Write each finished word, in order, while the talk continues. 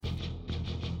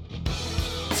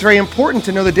it's very important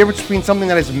to know the difference between something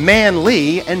that is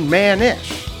manly and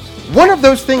mannish. One of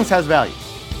those things has value.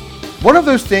 One of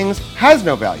those things has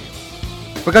no value.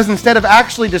 Because instead of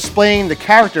actually displaying the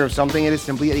character of something, it is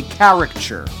simply a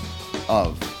caricature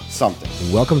of something.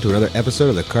 Welcome to another episode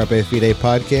of the Carpe Fide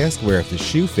podcast, where if the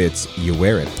shoe fits, you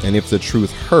wear it. And if the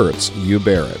truth hurts, you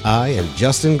bear it. I am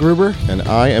Justin Gruber. And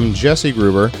I am Jesse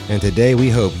Gruber. And today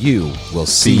we hope you will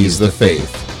seize the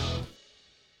faith.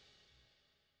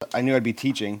 I knew I'd be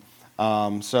teaching.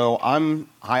 Hi,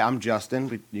 I'm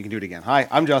Justin. You can do it again. Hi,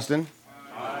 I'm Justin.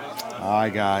 Hi,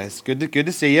 guys. Good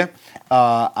to see you.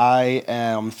 I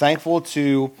am thankful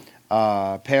to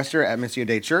pastor at Missio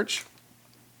Dei Church.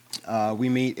 We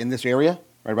meet in this area,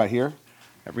 right about here,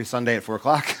 every Sunday at 4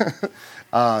 o'clock.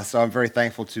 So I'm very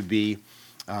thankful to be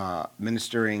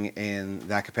ministering in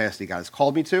that capacity God has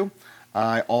called me to.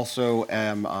 I also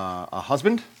am a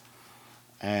husband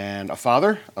and a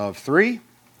father of 3,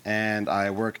 and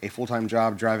I work a full-time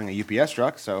job driving a UPS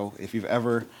truck. So if you've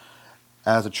ever,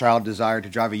 as a child, desired to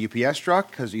drive a UPS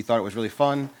truck because you thought it was really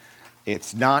fun,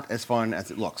 it's not as fun as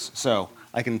it looks. So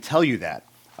I can tell you that.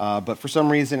 But for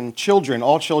some reason,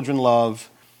 all children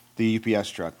love the UPS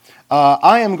truck.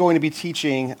 I am going to be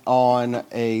teaching on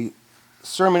a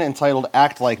sermon entitled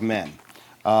Act Like Men.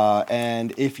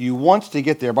 And if you want to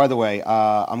get there, by the way,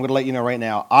 I'm going to let you know right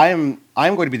now, I'm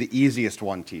going to be the easiest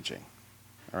one teaching.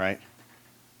 All right?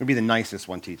 I'm going to be the nicest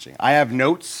one teaching. I have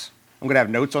notes. I'm going to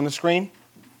have notes on the screen.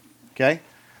 Okay?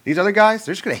 These other guys,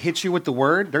 they're just going to hit you with the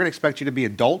word. They're going to expect you to be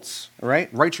adults. All right?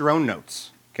 Write your own notes.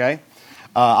 Okay?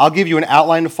 I'll give you an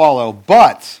outline to follow,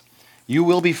 but you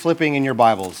will be flipping in your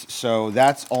Bibles, so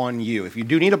that's on you. If you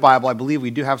do need a Bible, I believe we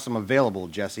do have some available.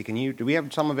 Jesse, do we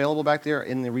have some available back there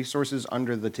in the resources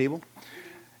under the table?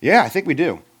 Yeah, I think we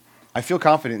do. I feel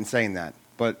confident in saying that,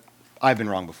 but I've been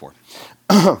wrong before.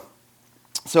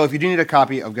 So if you do need a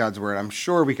copy of God's Word, I'm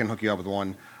sure we can hook you up with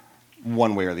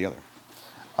one way or the other.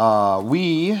 Our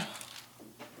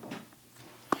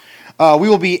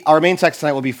main text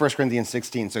tonight will be 1 Corinthians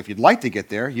 16. So if you'd like to get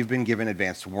there, you've been given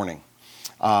advanced warning.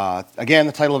 Again,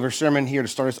 the title of our sermon here to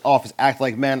start us off is Act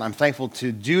Like Men. I'm thankful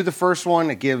to do the first one.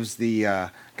 It gives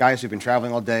the guys who've been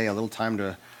traveling all day a little time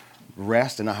to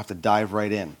rest and not have to dive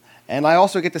right in. And I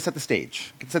also get to set the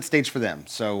stage. For them.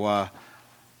 So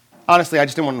honestly, I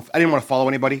didn't want to follow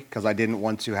anybody because I didn't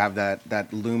want to have that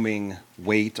looming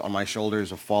weight on my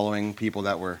shoulders of following people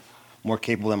that were more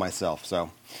capable than myself.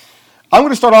 So I'm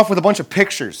going to start off with a bunch of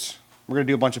pictures. We're going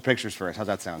to do a bunch of pictures first. How's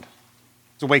that sound?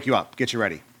 To wake you up, get you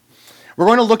ready. We're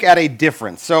going to look at a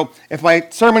difference. So if my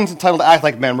sermon's entitled Act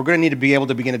Like Men, we're going to need to be able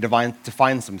to begin to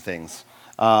define some things.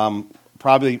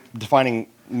 Probably defining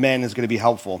men is going to be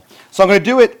helpful. So I'm going to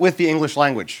do it with the English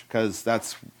language because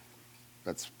that's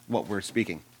what we're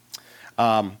speaking.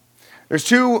 There's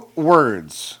 2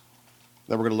 words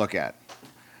that we're going to look at.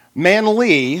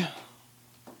 Manly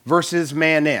versus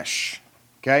mannish.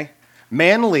 Okay?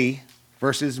 Manly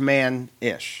versus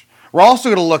man-ish. We're also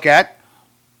going to look at,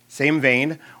 same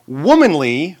vein,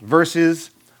 womanly versus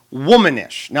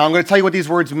womanish. Now, I'm going to tell you what these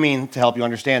words mean to help you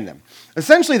understand them.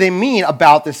 Essentially, they mean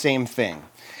about the same thing,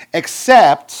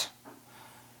 except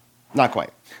not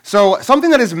quite. So, something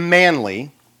that is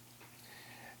manly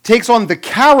takes on the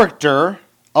character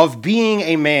of being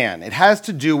a man. It has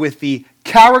to do with the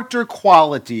character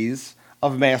qualities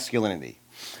of masculinity.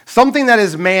 Something that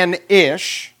is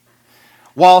man-ish,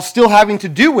 while still having to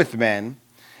do with men,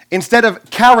 instead of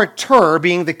character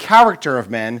being the character of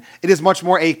men, it is much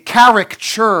more a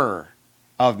caricature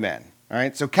of men. All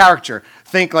right? So character.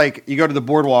 Think like you go to the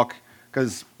boardwalk,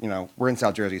 because, we're in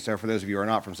South Jersey, so for those of you who are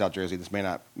not from South Jersey, this may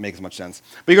not make as much sense.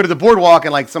 But you go to the boardwalk,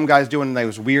 and some guy's doing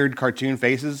those weird cartoon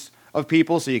faces of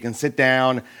people, so you can sit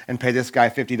down and pay this guy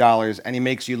 $50, and he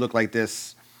makes you look like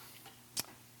this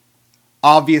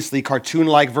obviously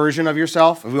cartoon-like version of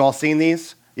yourself. Have we all seen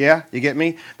these? Yeah, you get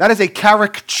me? That is a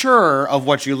caricature of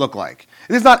what you look like.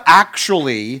 It is not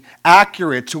actually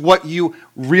accurate to what you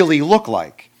really look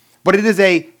like, but it is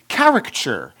a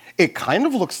caricature. It kind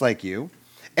of looks like you,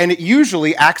 and it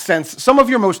usually accents some of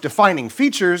your most defining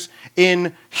features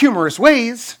in humorous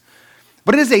ways,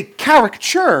 but it is a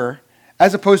caricature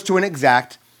as opposed to an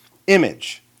exact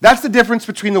image. That's the difference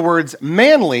between the words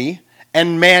manly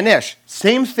and mannish.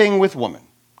 Same thing with woman,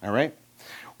 all right?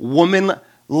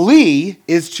 Womanly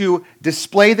is to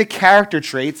display the character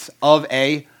traits of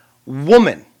a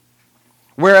woman,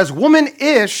 whereas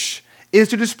womanish is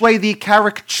to display the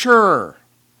caricature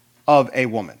of a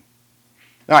woman.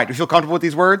 All right, do you feel comfortable with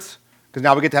these words? Because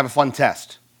now we get to have a fun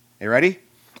test. Are you ready?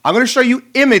 I'm going to show you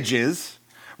images.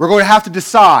 We're going to have to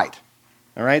decide.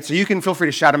 All right, so you can feel free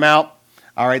to shout them out.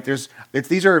 All right,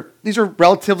 these are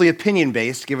relatively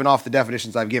opinion-based, given off the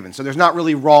definitions I've given. So there's not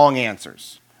really wrong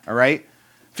answers, all right?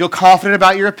 Feel confident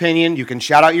about your opinion. You can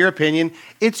shout out your opinion.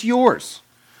 It's yours.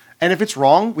 And if it's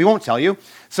wrong, we won't tell you.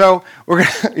 So you're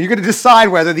going to decide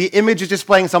whether the image is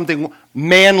displaying something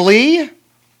manly,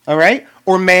 all right,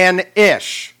 or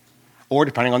man-ish. Or,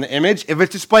 depending on the image, if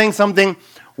it's displaying something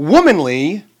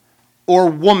womanly or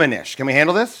womanish. Can we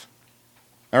handle this?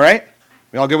 All right?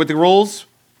 We all good with the rules?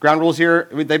 Ground rules here,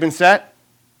 they've been set?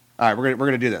 All right, we're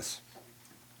going to do this.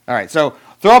 All right, so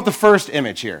throw up the first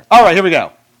image here. All right, here we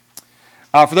go.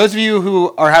 For those of you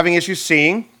who are having issues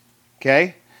seeing,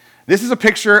 okay, this is a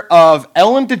picture of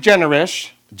Ellen DeGeneres.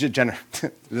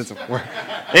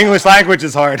 English language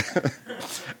is hard.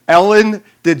 Ellen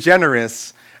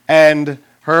DeGeneres and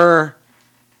her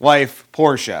wife,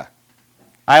 Portia.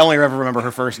 I only ever remember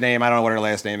her first name. I don't know what her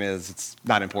last name is. It's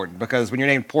not important because when you're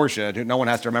named Portia, no one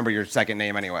has to remember your second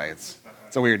name anyway. It's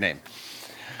a weird name.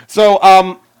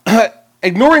 So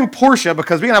ignoring Portia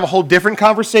because we can have a whole different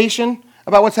conversation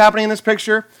about what's happening in this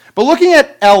picture. But looking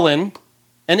at Ellen,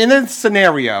 and in this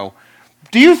scenario,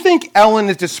 do you think Ellen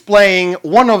is displaying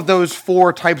one of those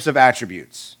 4 types of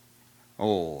attributes?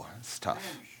 Oh, it's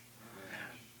tough.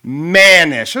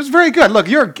 Mannish. That's very good. Look,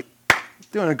 you're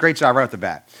doing a great job right off the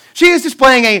bat. She is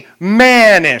displaying a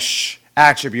mannish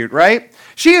attribute, right?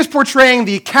 She is portraying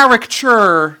the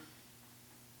caricature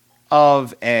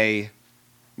of a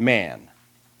man.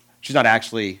 She's not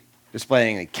actually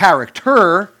displaying a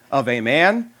character of a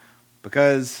man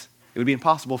because it would be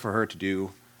impossible for her to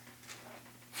do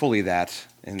fully that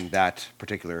in that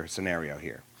particular scenario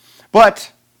here.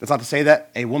 But that's not to say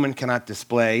that a woman cannot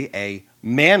display a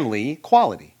manly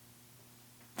quality.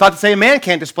 It's not to say a man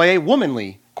can't display a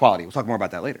womanly quality. We'll talk more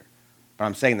about that later. But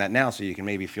I'm saying that now so you can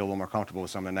maybe feel a little more comfortable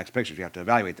with some of the next pictures. You have to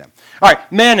evaluate them. All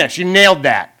right, mannish, you nailed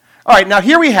that. All right, now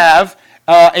here we have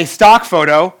a stock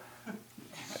photo.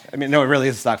 I mean, no, it really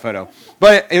is a stock photo.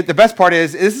 But the best part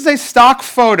is, this is a stock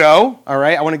photo, all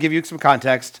right? I want to give you some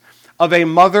context, of a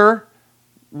mother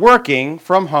working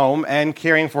from home and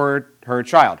caring for her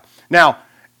child. Now,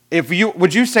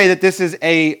 would you say that this is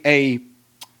a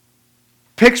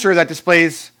picture that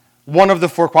displays one of the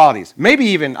 4 qualities? Maybe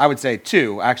even, I would say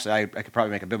 2. Actually, I could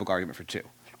probably make a biblical argument for 2.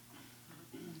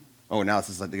 Oh, now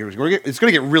it's going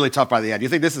to get really tough by the end. You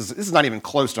think this is not even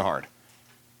close to hard?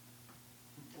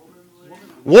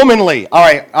 Womanly. All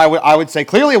right, I would say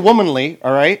clearly a womanly,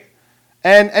 all right?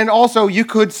 And also you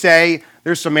could say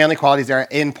there's some manly qualities there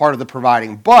in part of the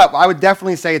providing, but I would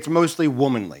definitely say it's mostly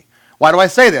womanly. Why do I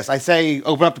say this? I say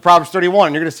open up to Proverbs 31,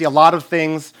 and you're going to see a lot of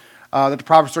things that the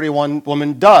Proverbs 31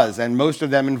 woman does, and most of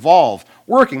them involve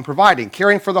working, providing,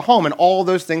 caring for the home, and all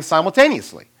those things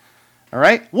simultaneously. All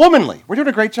right? Womanly. We're doing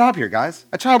a great job here, guys.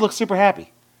 A child looks super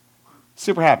happy.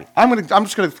 Super happy. I'm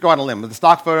just going to go on a limb. With the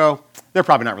stock photo, they're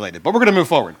probably not related, but we're going to move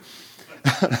forward.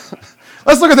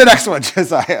 Let's look at the next one,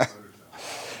 Josiah.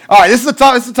 All right, this is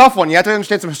a tough one. You have to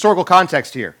understand some historical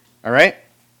context here. All right?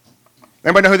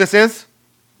 Anybody know who this is?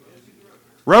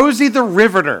 Rosie the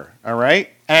Riveter. All right?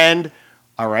 And,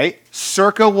 all right,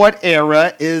 circa what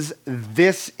era is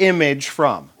this image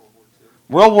from?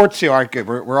 World War II. All right, good.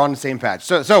 We're on the same page.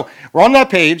 So we're on that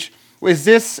page. Is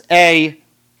this a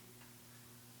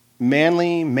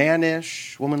manly,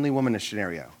 mannish, womanly, womanish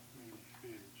scenario?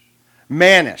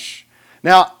 Mannish.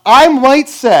 Now, I might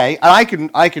say, and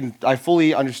I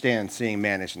fully understand seeing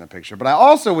mannish in the picture, but I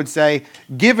also would say,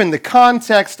 given the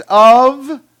context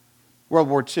of World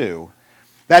War II,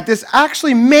 that this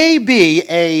actually may be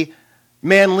a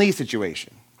manly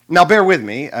situation. Now, bear with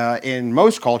me. In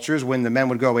most cultures, when the men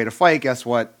would go away to fight, guess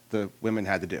what the women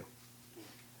had to do?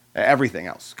 Everything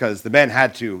else, because the men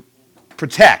had to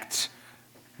protect,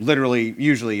 literally,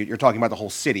 usually you're talking about the whole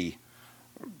city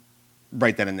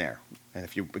right then and there. And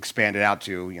if you expand it out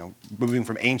to, moving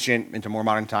from ancient into more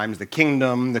modern times, the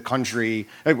kingdom, the country,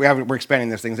 we're expanding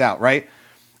those things out, right?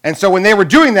 And so when they were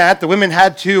doing that, the women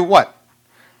had to, what?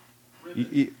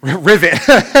 Rivet.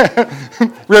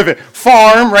 Rivet.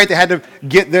 Farm, right? They had to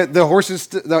get the horses,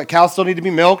 the cows still need to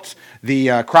be milked,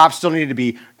 the crops still needed to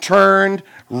be turned,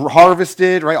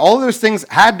 harvested, right? All of those things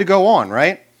had to go on,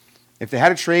 right? If they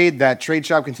had a trade, that trade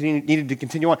shop needed to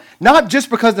continue on. Not just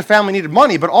because the family needed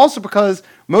money, but also because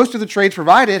most of the trades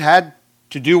provided had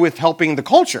to do with helping the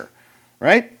culture,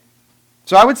 right?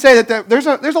 So I would say that there's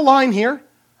a line here.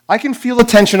 I can feel the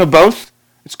tension of both.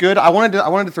 It's good. I wanted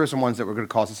to throw some ones that were going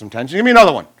to cause us some tension. Give me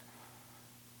another one.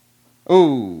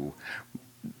 Ooh,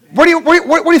 what do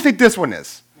you think this one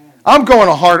is? I'm going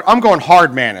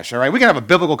hard mannish. All right, we can have a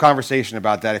biblical conversation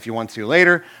about that if you want to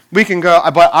later. We can go,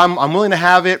 but I'm willing to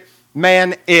have it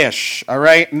man-ish. All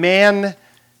right, man-ish.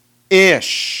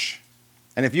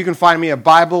 And if you can find me a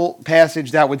Bible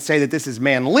passage that would say that this is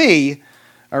manly,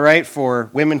 all right, for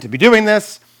women to be doing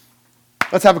this,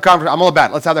 let's have a conversation. I'm all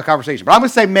about it. Let's have that conversation. But I'm going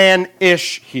to say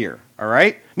man-ish here, all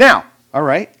right? Now, all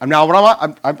right, I'm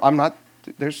not,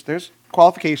 there's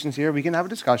qualifications here. We can have a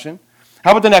discussion.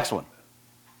 How about the next one?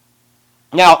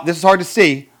 Now, this is hard to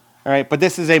see, all right, but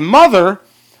this is a mother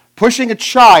pushing a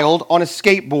child on a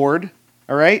skateboard,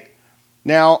 all right?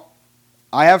 Now,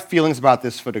 I have feelings about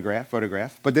this photograph,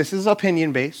 but this is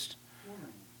opinion-based.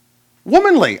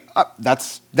 Womanly.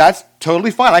 That's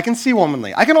totally fine. I can see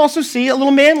womanly. I can also see a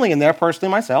little manly in there,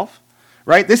 personally, myself,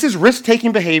 right? This is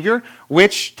risk-taking behavior,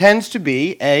 which tends to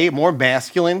be a more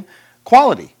masculine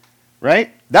quality,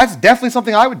 right? That's definitely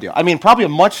something I would do. I mean, probably a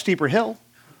much steeper hill,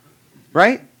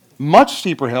 right? Much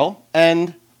steeper hill.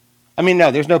 And, I mean,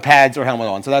 no, there's no pads or helmet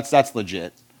on, so that's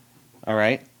legit, all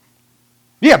right?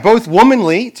 Yeah, both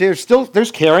womanly,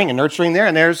 there's caring and nurturing there,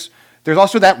 and there's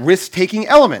also that risk-taking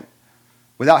element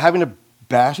without having to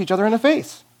bash each other in the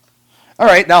face. All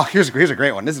right, now here's a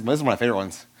great one. This is one of my favorite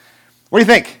ones. What do you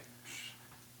think?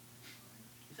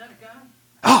 Is that a guy?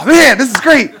 Oh, man, this is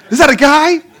great. Is that a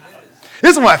guy?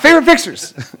 This is one of my favorite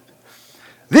pictures.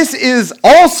 This is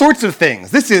all sorts of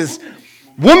things. This is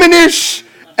womanish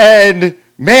and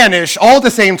mannish all at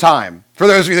the same time. For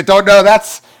those of you that don't know,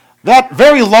 that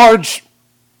very large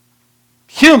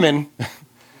human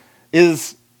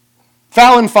is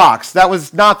Fallon Fox. That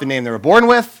was not the name they were born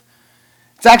with.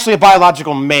 It's actually a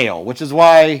biological male, which is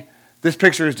why this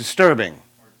picture is disturbing.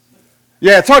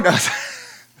 Yeah, it's hard to...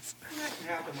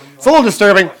 It's a little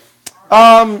disturbing.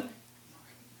 Fallon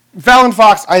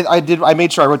Fox, I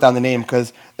made sure I wrote down the name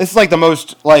because this is like the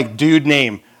most dude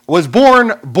name. Was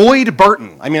born Boyd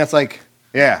Burton. I mean, that's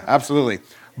yeah, absolutely.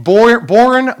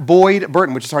 Born Boyd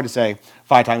Burton, which is hard to say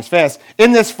 5 times fast.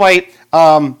 In this fight,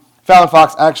 Fallon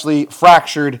Fox actually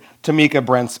fractured Tamika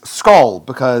Brent's skull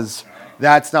because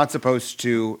that's not supposed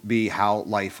to be how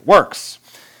life works.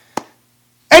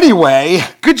 Anyway,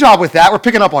 good job with that. We're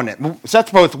picking up on it. So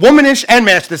that's both womanish and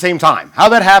mannish at the same time.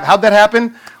 How'd that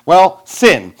happen? Well,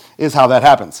 sin is how that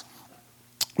happens.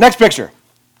 Next picture.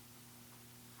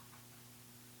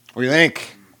 What do you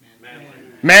think?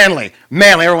 Manly.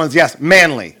 Everyone's yes,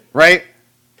 manly, right?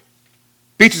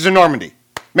 Beaches in Normandy.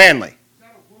 Manly. Is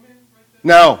that a woman right there?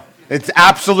 No, it's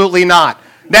absolutely not.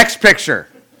 Next picture.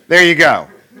 There you go.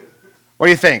 What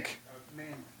do you think?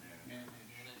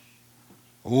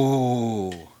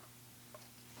 Ooh.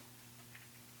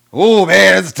 Oh,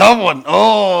 man, it's a tough one.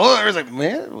 Oh, there's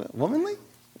womanly?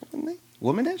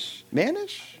 Womanish?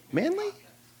 Mannish? Manly?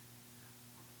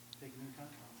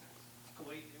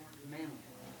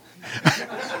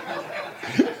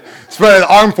 It's where the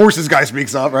armed forces guy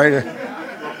speaks up, right?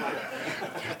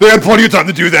 They had plenty of time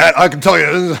to do that, I can tell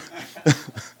you.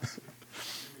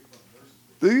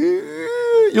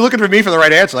 You're looking for me for the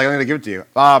right answer, I'm going to give it to you.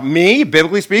 Me,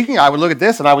 biblically speaking, I would look at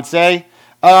this and I would say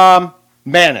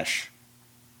mannish.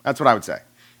 That's what I would say.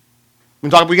 We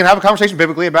can have a conversation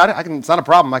biblically about it. It's not a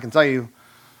problem, I can tell you.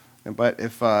 But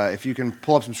if you can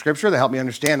pull up some scripture to help me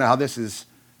understand how this is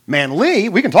manly,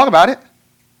 we can talk about it.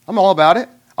 I'm all about it.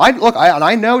 I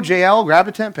know JL grabbed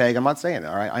a tent peg. I'm not saying it,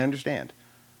 all right? I understand.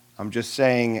 I'm just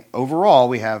saying, overall,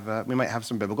 we might have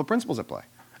some biblical principles at play.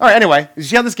 All right, anyway, you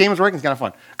see how this game is working? It's kind of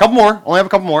fun. A couple more. Only have a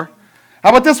couple more. How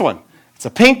about this one? It's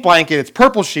a pink blanket. It's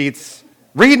purple sheets.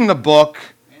 Reading the book.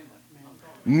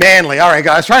 Manly. All right,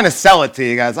 guys, trying to sell it to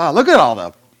you guys. Oh, look at all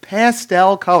the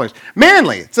pastel colors.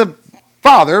 Manly. It's a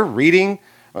father reading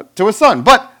to a son,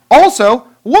 but also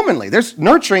womanly. There's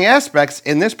nurturing aspects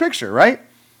in this picture, right?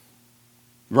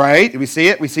 Right? Do we see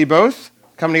it? We see both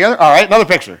coming together? All right, another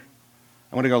picture.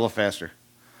 I'm going to go a little faster.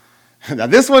 Now,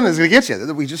 this one is going to get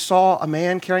you. We just saw a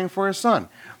man caring for his son.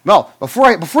 Well,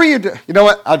 before you do, you know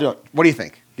what? I'll do it. What do you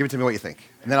think? Give it to me what you think,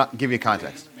 and then I'll give you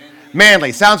context.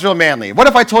 Manly. Sounds real manly. What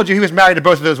if I told you he was married to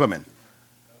both of those women?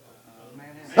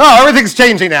 Oh, everything's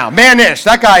changing now. Mannish.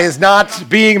 That guy is not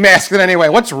being masculine anyway.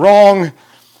 What's wrong?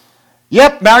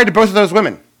 Yep, married to both of those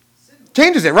women.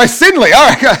 Changes it, right? Sinley. All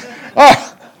right.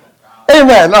 Oh,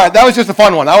 amen. All right, that was just a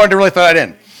fun one. I wanted to really throw that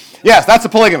in. Yes, that's a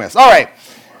polygamist. All right.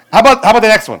 How about the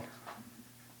next one?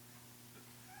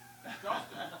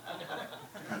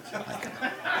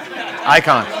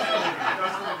 Icon.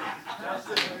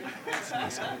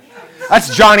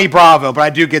 That's Johnny Bravo, but I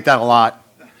do get that a lot.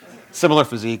 Similar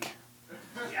physique.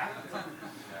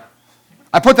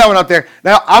 I put that one up there.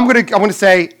 Now I'm gonna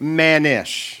say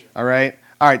mannish. All right.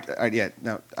 Yeah.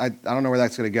 No, I don't know where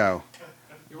that's gonna go.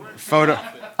 Photo.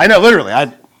 I know. Literally.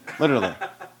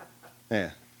 Yeah.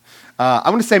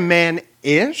 I'm gonna say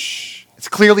man-ish. It's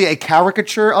clearly a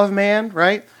caricature of man,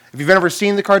 right? If you've ever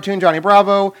seen the cartoon Johnny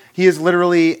Bravo, he is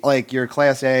literally like your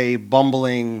class A,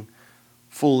 bumbling,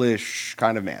 foolish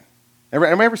kind of man.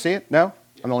 Anybody ever see it? No?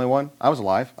 I'm the only one? I was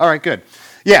alive. All right, good.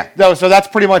 Yeah, no, so that's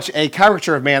pretty much a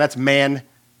caricature of man. That's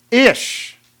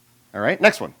man-ish. All right,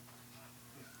 next one.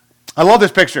 I love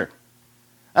this picture.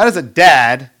 That is a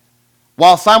dad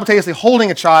while simultaneously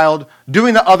holding a child,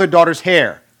 doing the other daughter's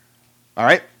hair. All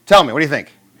right, tell me, what do you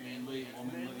think?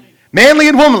 Manly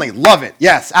and womanly. Love it.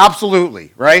 Yes,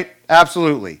 absolutely. Right?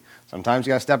 Absolutely. Sometimes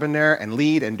you got to step in there and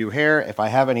lead and do hair. If I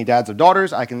have any dads of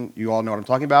daughters, you all know what I'm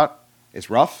talking about. It's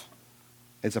rough.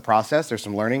 It's a process. There's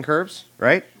some learning curves,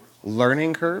 right?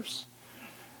 Learning curves.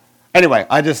 Anyway,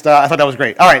 I thought that was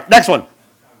great. All right, next one.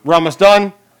 We're almost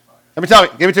done.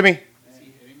 Give it to me.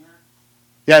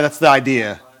 Yeah, that's the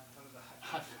idea.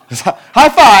 High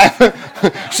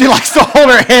five. She likes to hold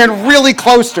her hand really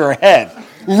close to her head.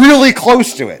 Really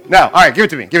close to it. No, all right, give it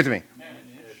to me.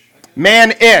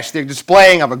 Man-ish, the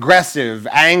displaying of aggressive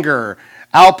anger,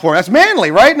 outpouring. That's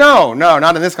manly, right? No,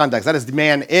 not in this context. That is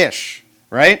man-ish,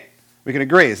 right? We can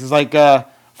agree. This is like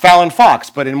Fallon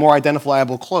Fox, but in more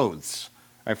identifiable clothes,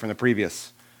 right, from the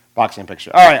previous boxing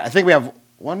picture. All right, I think we have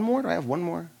one more. Do I have one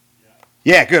more?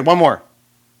 Yeah, good, one more.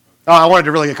 Oh, I wanted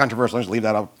to really get controversial. Let's leave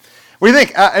that up. What do you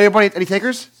think? Anybody, any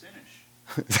takers?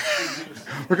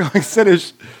 We're going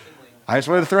Sinish. I just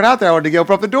wanted to throw it out there. I wanted to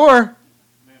open up the door.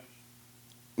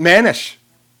 Mannish.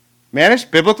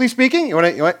 Biblically speaking? You want?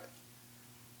 I'm going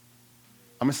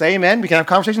to say amen. We can have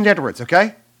conversations afterwards,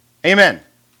 okay? Amen.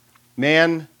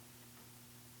 Man-ish.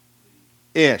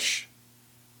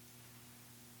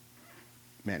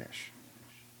 Mannish.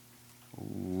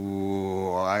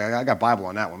 Ooh, I got Bible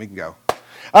on that one. We can go.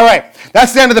 All right.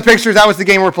 That's the end of the pictures. That was the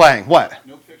game we're playing. What?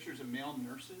 No pictures of male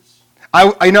nurses?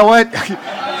 You know what? Can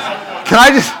I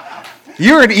just...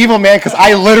 You're an evil man because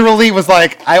I literally was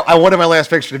like, I wanted my last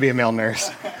picture to be a male nurse.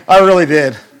 I really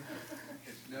did.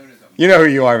 You know who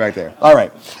you are back there. All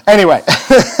right. Anyway,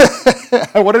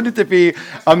 I wanted it to be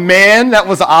a man that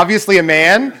was obviously a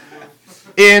man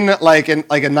in like a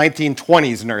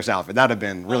 1920s nurse outfit. That would have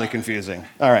been really confusing.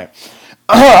 All right.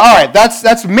 All right.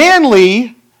 That's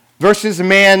manly versus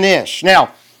mannish.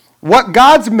 Now, what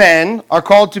God's men are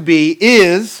called to be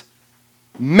is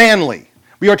manly.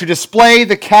 We are to display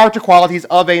the character qualities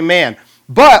of a man.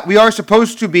 But we are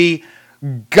supposed to be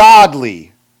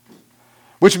godly,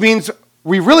 which means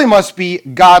we really must be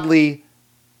godly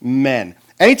men.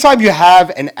 Anytime you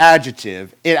have an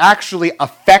adjective, it actually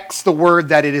affects the word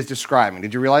that it is describing.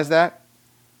 Did you realize that?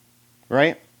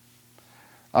 Right?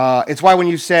 It's why when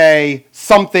you say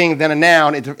something, then a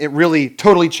noun, it really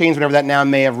totally changed whatever that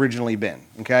noun may have originally been.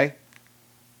 Okay?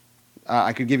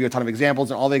 I could give you a ton of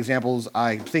examples, and all the examples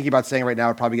I'm thinking about saying right now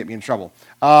would probably get me in trouble.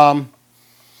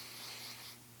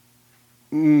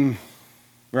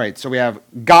 Right, so we have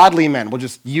godly men. We'll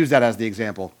just use that as the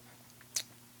example.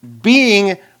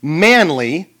 Being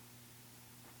manly,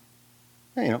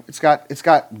 it's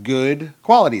got good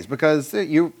qualities because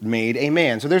you made a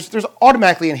man. So there's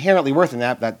automatically inherently worth in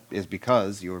that. That is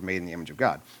because you were made in the image of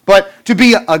God. But to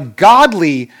be a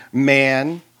godly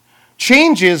man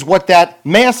changes what that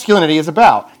masculinity is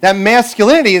about. That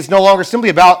masculinity is no longer simply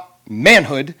about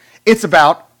manhood. It's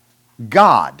about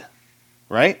God,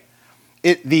 right?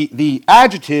 The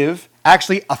adjective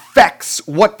actually affects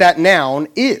what that noun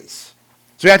is.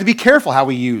 So we have to be careful how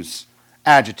we use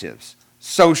adjectives.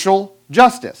 Social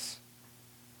justice.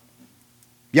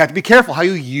 You have to be careful how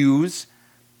you use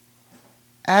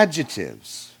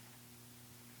adjectives.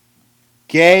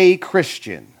 Gay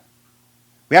Christian.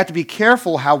 We have to be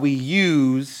careful how we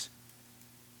use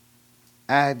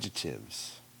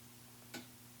adjectives.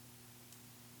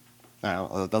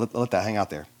 I'll let that hang out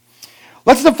there.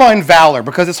 Let's define valor,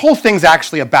 because this whole thing's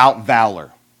actually about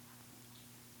valor.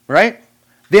 Right?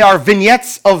 They are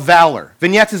vignettes of valor.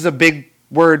 Vignettes is a big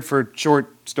word for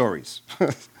short stories.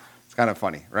 It's kind of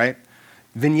funny, right?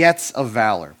 Vignettes of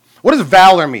valor. What does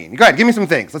valor mean? Go ahead, give me some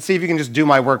things. Let's see if you can just do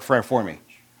my work for me.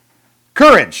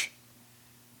 Courage.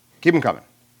 Keep them coming.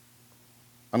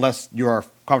 Unless you are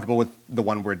comfortable with the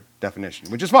one-word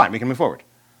definition, which is fine. We can move forward.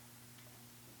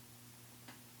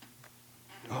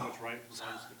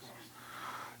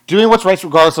 Doing what's right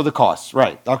regardless of the costs.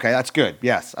 Right. Okay, that's good.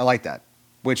 Yes, I like that.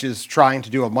 Which is trying to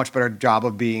do a much better job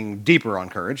of being deeper on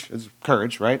courage. It's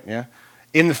courage, right? Yeah.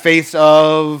 In the face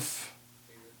of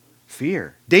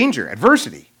fear, danger,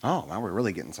 adversity. Oh, now we're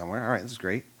really getting somewhere. All right, this is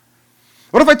great.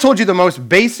 What if I told you the most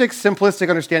basic, simplistic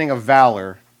understanding of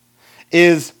valor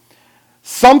is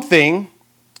something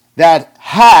that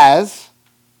has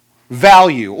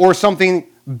value or something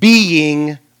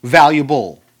being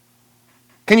valuable?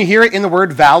 Can you hear it in the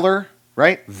word valor,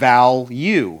 right?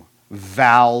 Value.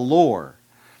 valor.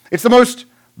 It's the most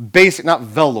basic, not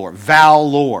valor,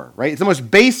 valor, right? It's the most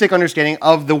basic understanding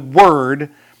of the word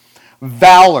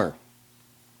valor.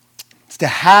 It's to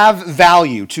have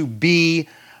value, to be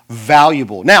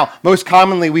valuable. Now, most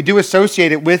commonly, we do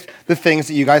associate it with the things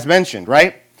that you guys mentioned,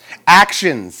 right?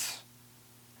 Actions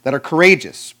that are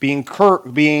courageous, being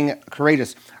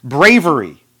courageous.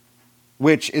 Bravery,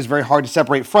 which is very hard to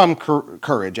separate from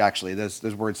courage, actually.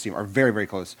 Those words are very, very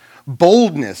close.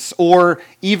 Boldness, or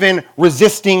even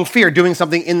resisting fear, doing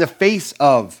something in the face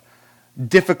of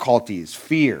difficulties,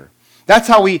 fear. That's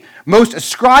how we most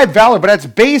ascribe valor, but at its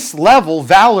base level,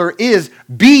 valor is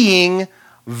being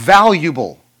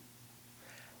valuable,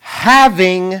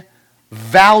 having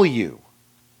value,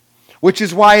 which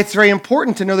is why it's very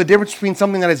important to know the difference between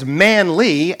something that is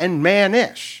manly and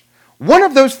mannish. One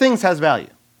of those things has value.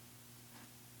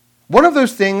 One of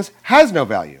those things has no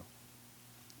value,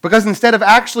 because instead of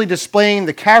actually displaying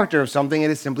the character of something, it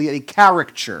is simply a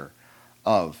caricature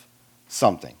of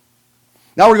something.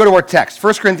 Now we're going to go to our text,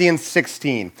 1 Corinthians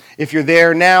 16. If you're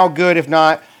there now, good. If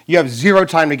not, you have zero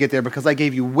time to get there because I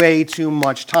gave you way too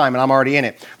much time and I'm already in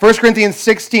it. 1 Corinthians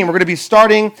 16, we're going to be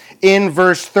starting in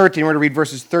verse 13. We're going to read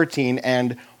verses 13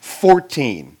 and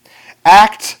 14.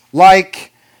 Act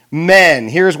like men.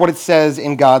 Here's what it says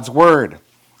in God's word.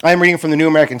 I am reading from the New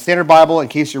American Standard Bible. In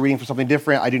case you're reading from something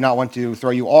different, I do not want to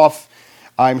throw you off.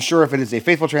 I'm sure if it is a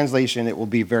faithful translation, it will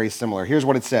be very similar. Here's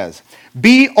what it says.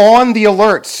 Be on the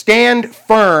alert. Stand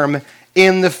firm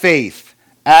in the faith.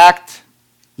 Act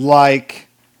like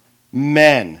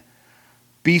men.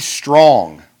 Be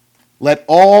strong. Let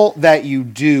all that you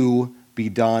do be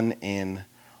done in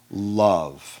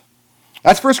love.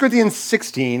 That's 1 Corinthians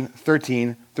 16,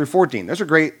 13 through 14. Those are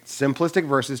great simplistic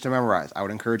verses to memorize. I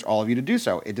would encourage all of you to do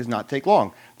so. It does not take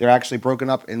long. They're actually broken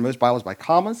up in most Bibles by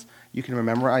commas. You can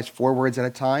memorize 4 words at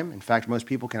a time. In fact, most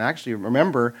people can actually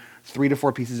remember 3 to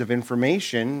 4 pieces of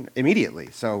information immediately.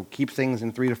 So keep things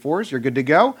in 3 to 4s. You're good to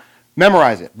go.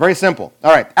 Memorize it. Very simple.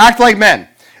 All right. Act like men.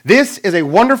 This is a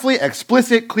wonderfully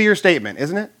explicit, clear statement,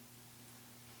 isn't it?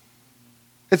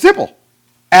 It's simple.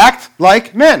 Act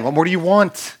like men. What more do you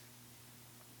want?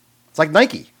 It's like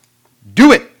Nike.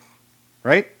 Do it.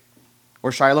 Right?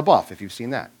 Or Shia LaBeouf, if you've seen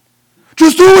that.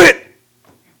 Just do it!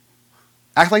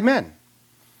 Act like men.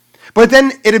 But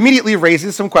then it immediately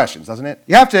raises some questions, doesn't it?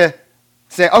 You have to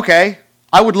say, okay,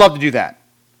 I would love to do that.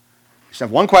 You just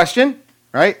have one question,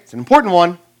 right? It's an important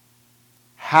one.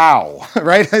 How?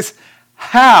 Right? It's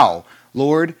how,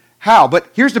 Lord, how? But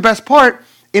here's the best part.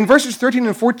 In verses 13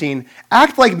 and 14,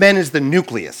 act like men is the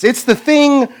nucleus. It's the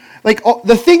thing, like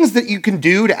the things that you can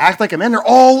do to act like a man, they're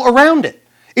all around it.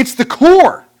 It's the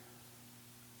core.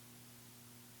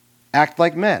 Act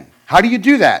like men. How do you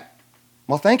do that?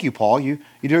 Well, thank you, Paul. You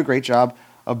do a great job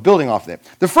of building off that.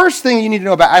 The first thing you need to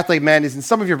know about act like men is in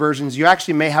some of your versions, you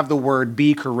actually may have the word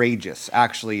be courageous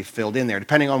actually filled in there,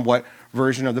 depending on what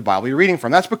version of the Bible you're reading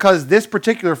from. That's because this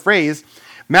particular phrase,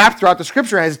 mapped throughout the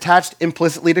scripture, is attached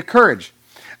implicitly to courage.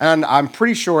 And I'm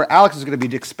pretty sure Alex is going to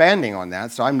be expanding on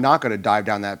that, so I'm not going to dive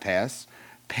down that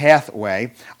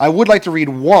pathway. I would like to read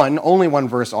only one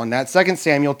verse on that, 2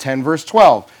 Samuel 10, verse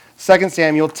 12. 2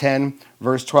 Samuel 10,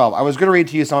 verse 12. I was going to read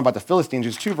to you something about the Philistines.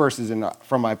 There's 2 verses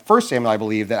from my 1 Samuel, I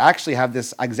believe, that actually have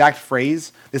this exact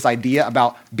phrase, this idea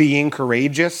about being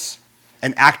courageous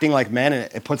and acting like men,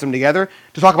 and it puts them together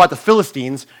to talk about the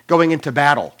Philistines going into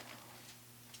battle.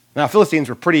 Now, Philistines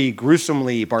were pretty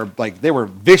gruesomely, they were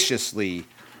viciously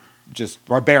just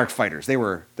barbaric fighters. They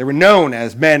were known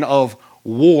as men of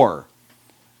war.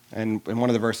 And in one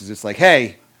of the verses, it's like,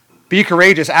 hey, be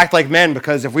courageous, act like men,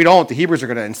 because if we don't, the Hebrews are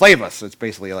going to enslave us. So it's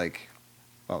basically like,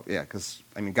 well, yeah, because,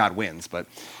 God wins, but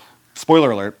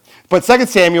spoiler alert. But 2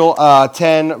 Samuel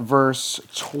 10, verse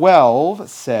 12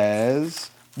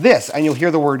 says this, and you'll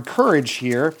hear the word courage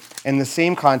here in the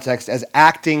same context as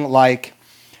acting like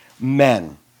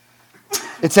men.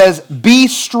 It says, be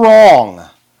strong,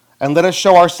 and let us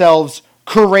show ourselves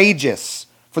courageous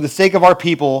for the sake of our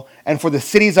people and for the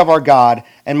cities of our God,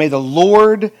 and may the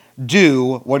Lord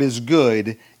do what is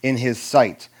good in his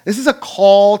sight. This is a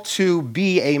call to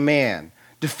be a man,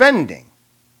 defending,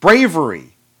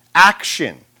 bravery,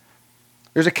 action.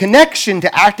 There's a connection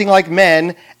to acting like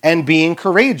men and being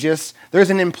courageous. There's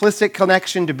an implicit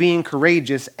connection to being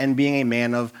courageous and being a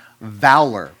man of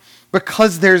valor,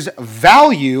 because there's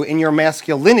value in your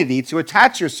masculinity to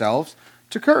attach yourselves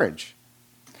to courage.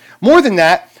 More than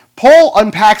that, Paul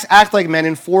unpacks act like men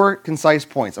in 4 concise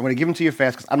points. I'm going to give them to you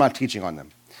fast because I'm not teaching on them.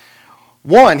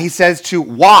 1, he says to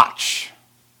watch.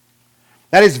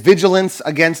 That is vigilance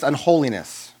against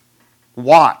unholiness.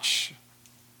 Watch.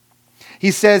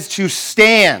 He says to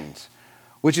stand,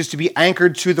 which is to be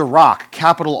anchored to the rock,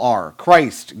 capital R,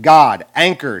 Christ, God,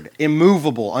 anchored,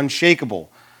 immovable, unshakable.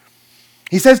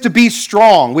 He says to be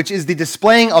strong, which is the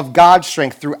displaying of God's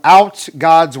strength throughout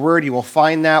God's word. You will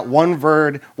find that one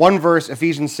verse,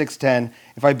 Ephesians 6:10.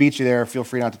 If I beat you there, feel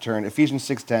free not to turn. Ephesians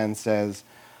 6:10 says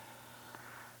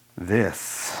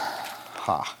this.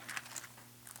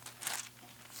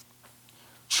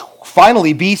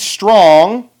 Finally, be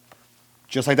strong,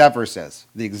 just like that verse says,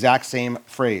 the exact same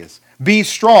phrase. Be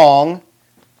strong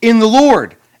in the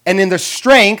Lord and in the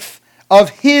strength of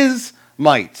his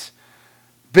might.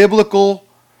 Biblical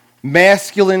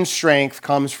masculine strength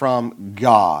comes from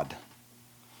God.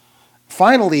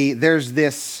 Finally, there's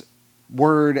this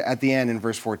word at the end in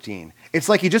verse 14. It's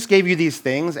like he just gave you these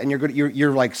things and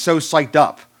you're like so psyched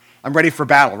up. I'm ready for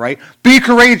battle, right? Be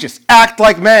courageous, act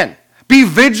like men, be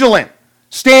vigilant,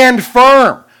 stand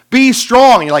firm, be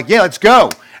strong. And you're like, yeah, let's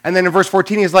go. And then in verse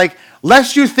 14, he's like,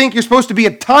 lest you think you're supposed to be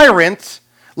a tyrant,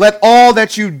 let all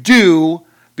that you do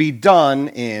be done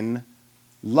in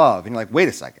love. And you're like, wait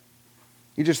a second.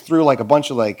 You just threw like a bunch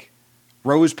of like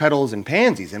rose petals and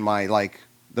pansies in my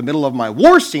the middle of my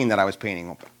war scene that I was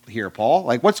painting here, Paul.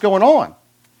 Like, what's going on?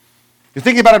 You're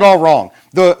thinking about it all wrong.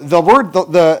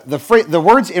 The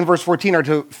words in verse 14 are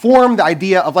to form the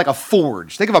idea of like a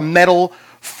forge. Think of a metal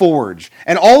forge.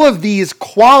 And all of these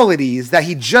qualities that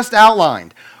he just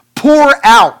outlined pour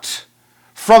out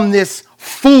from this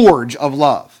forge of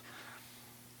love.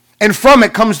 And from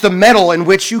it comes the metal in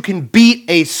which you can beat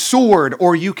a sword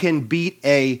or you can beat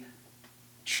a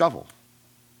shovel.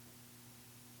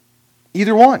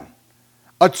 Either one.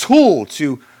 A tool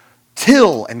to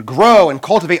till and grow and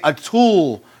cultivate, a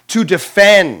tool to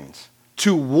defend,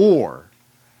 to war.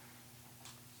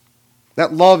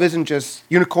 That love isn't just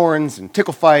unicorns and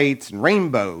tickle fights and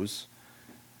rainbows.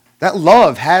 That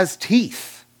love has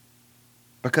teeth.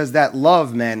 Because that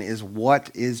love, men, is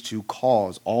what is to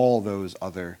cause all those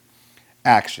other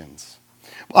actions.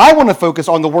 I want to focus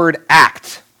on the word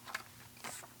act.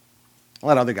 I'll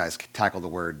let other guys tackle the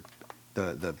word,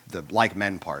 the like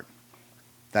men part.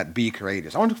 That be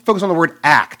courageous. I want to focus on the word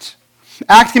act.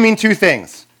 Act can mean two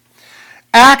things.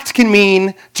 Act can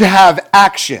mean to have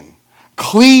action.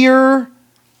 Clear,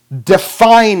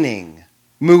 defining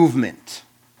movement.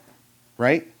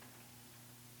 Right?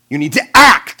 You need to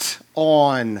act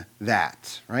on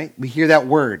that. Right? We hear that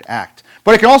word, act.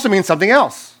 But it can also mean something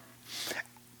else.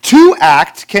 To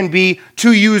act can be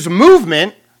to use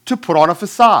movement to put on a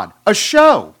facade, a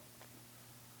show.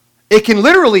 It can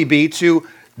literally be to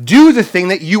do the thing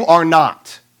that you are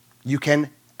not. You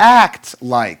can act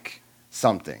like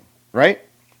something, right?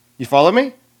 You follow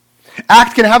me?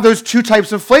 Act can have those two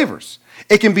types of flavors.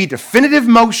 It can be definitive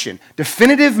motion,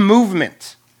 definitive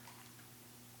movement,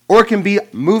 or it can be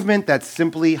movement that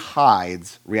simply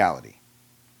hides reality.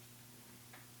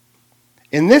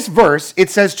 In this verse, it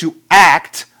says to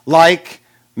act like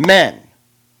men.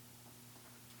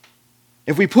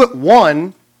 If we put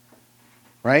one,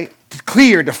 right,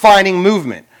 clear, defining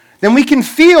movement, then we can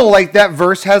feel like that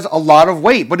verse has a lot of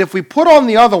weight. But if we put on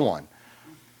the other one,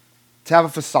 to have a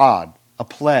facade, a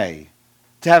play,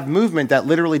 to have movement that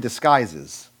literally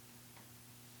disguises,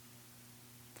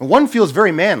 one feels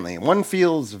very manly, one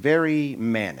feels very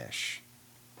mannish.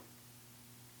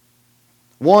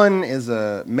 One is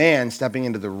a man stepping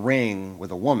into the ring with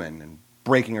a woman and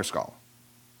breaking her skull.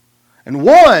 And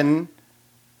one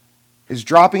is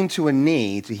dropping to a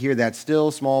knee to hear that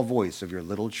still small voice of your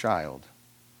little child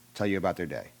tell you about their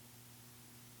day.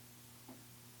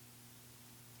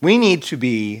 We need to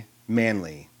be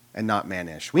manly and not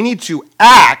mannish. We need to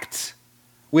act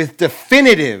with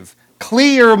definitive,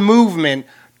 clear movement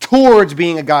towards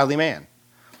being a godly man.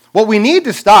 What we need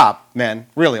to stop, men,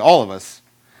 really all of us,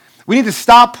 we need to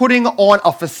stop putting on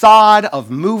a facade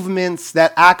of movements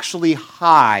that actually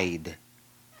hide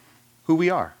who we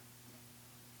are.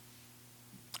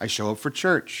 I show up for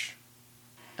church,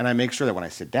 and I make sure that when I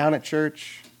sit down at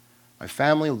church, my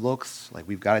family looks like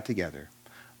we've got it together.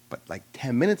 But like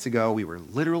 10 minutes ago, we were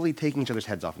literally taking each other's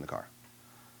heads off in the car.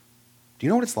 Do you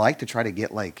know what it's like to try to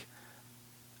get like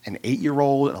an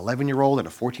 8-year-old, an 11-year-old, and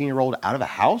a 14-year-old out of a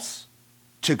house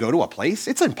to go to a place?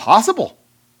 It's impossible.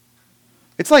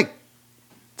 It's like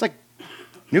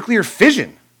nuclear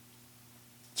fission.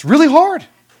 It's really hard.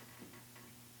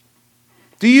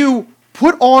 Do you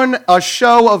put on a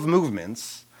show of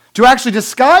movements to actually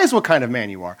disguise what kind of man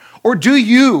you are? Or do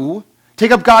you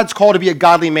take up God's call to be a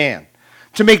godly man,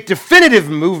 to make definitive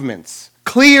movements,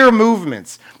 clear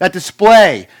movements that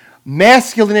display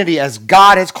masculinity as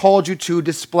God has called you to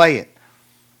display it?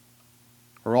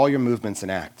 Or all your movements an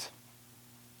act?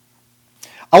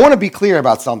 I want to be clear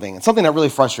about something. It's something that really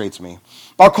frustrates me.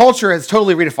 Our culture has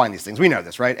totally redefined these things. We know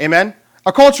this, right? Amen?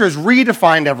 Our culture has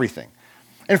redefined everything.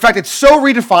 In fact, it's so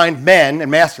redefined men and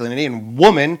masculinity and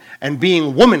woman and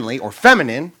being womanly or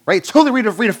feminine, right? It's totally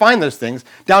redefined those things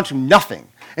down to nothing.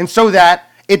 And so that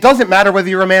it doesn't matter whether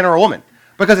you're a man or a woman.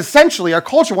 Because essentially our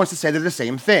culture wants to say they're the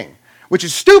same thing, which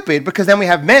is stupid because then we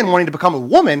have men wanting to become a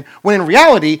woman when in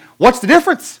reality, what's the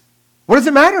difference? What does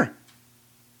it matter?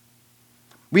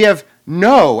 We have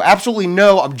absolutely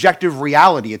no objective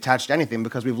reality attached to anything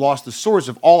because we've lost the source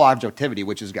of all objectivity,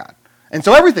 which is God. And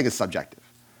so everything is subjective.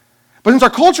 But since our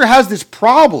culture has this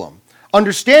problem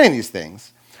understanding these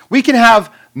things, we can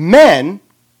have men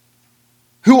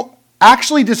who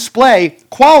actually display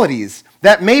qualities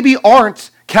that maybe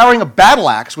aren't carrying a battle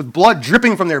axe with blood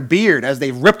dripping from their beard as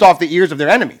they've ripped off the ears of their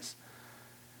enemies.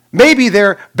 Maybe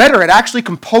they're better at actually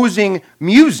composing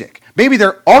music. Maybe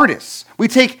they're artists. We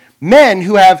take men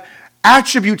who have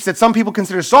attributes that some people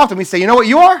consider soft and we say, you know what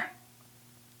you are?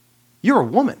 You're a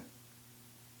woman.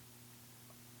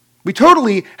 We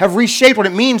totally have reshaped what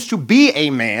it means to be a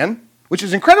man, which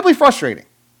is incredibly frustrating.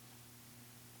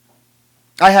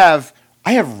 I have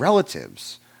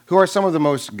relatives who are some of the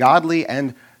most godly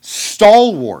and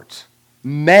stalwart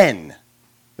men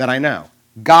that I know.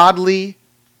 Godly,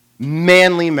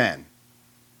 manly men.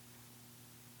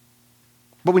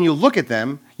 But when you look at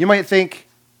them, you might think,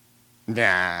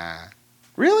 nah,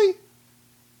 really?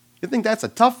 You think that's a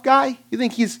tough guy? You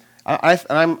think he's...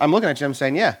 I'm looking at you and I'm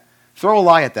saying, yeah, throw a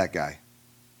lie at that guy.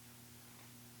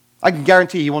 I can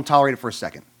guarantee he won't tolerate it for a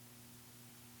second.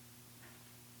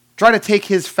 Try to take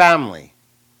his family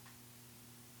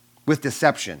with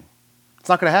deception. It's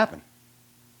not going to happen.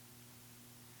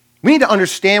 We need to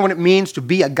understand what it means to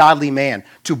be a godly man,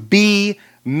 to be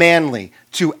manly,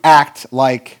 to act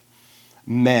like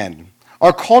men.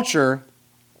 Our culture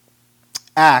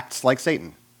acts like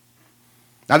Satan.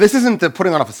 Now, this isn't the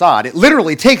putting on a facade. It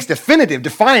literally takes definitive,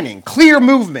 defining, clear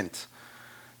movement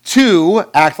to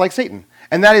act like Satan.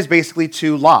 And that is basically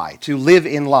to lie, to live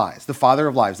in lies, the father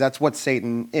of lies. That's what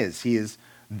Satan is. He is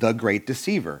the great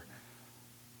deceiver.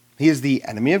 He is the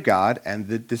enemy of God and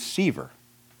the deceiver.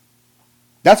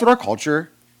 That's what our culture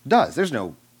does. It's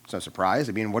no surprise.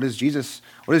 I mean, what does Jesus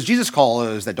call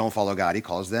those that don't follow God? He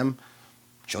calls them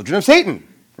children of Satan,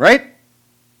 right?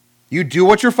 You do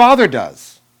what your father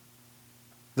does,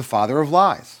 the father of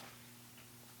lies.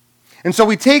 And so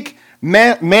we take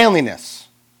manliness,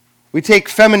 we take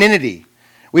femininity,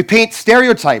 we paint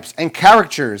stereotypes and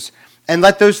caricatures and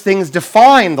let those things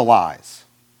define the lies.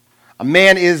 A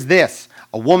man is this,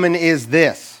 a woman is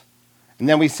this. And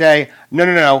then we say,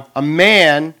 no, a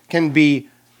man can be,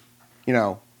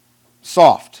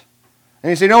 soft. And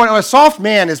you say, a soft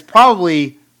man is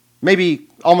probably maybe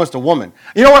almost a woman.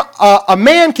 You know what? A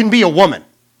man can be a woman,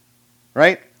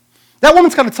 right? That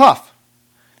woman's kind of tough.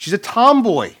 She's a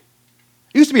tomboy. It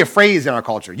used to be a phrase in our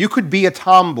culture. You could be a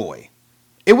tomboy.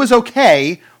 It was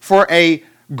okay for a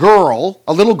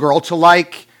little girl, to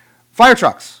like fire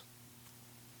trucks.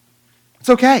 It's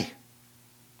okay.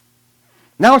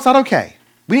 Now it's not okay.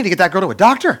 We need to get that girl to a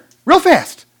doctor real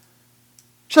fast.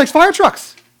 She likes fire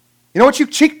trucks. You know what?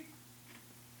 She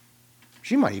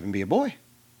might even be a boy.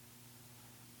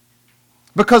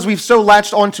 Because we've so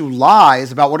latched onto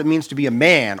lies about what it means to be a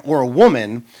man or a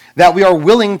woman that we are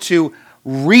willing to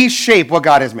reshape what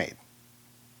God has made.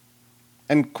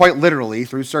 And quite literally,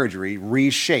 through surgery,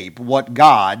 reshape what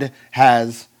God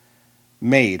has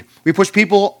made. We push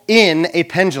people in a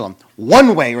pendulum,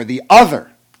 one way or the other.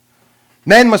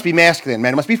 Men must be masculine,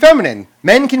 men must be feminine,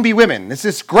 men can be women. It's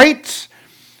this great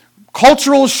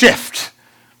cultural shift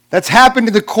that's happened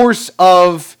in the course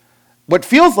of what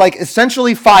feels like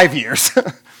essentially 5 years.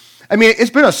 I mean, it's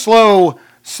been a slow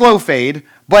fade,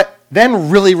 but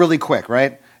then really, really quick,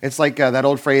 right? It's like that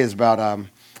old phrase about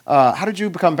how did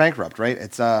you become bankrupt, right?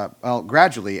 It's,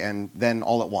 gradually and then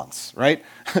all at once, right?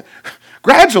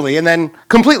 Gradually and then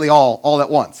completely all at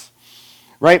once,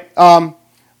 right?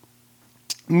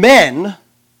 Men,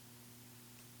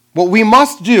 what we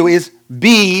must do is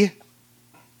be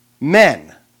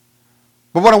men.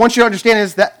 But what I want you to understand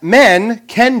is that men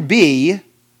can be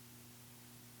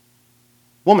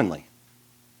womanly.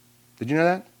 Did you know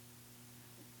that?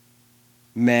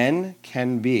 Men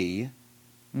can be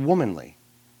womanly.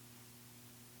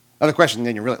 Now the question,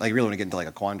 then you really want to get into like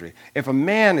a quandary. If a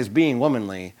man is being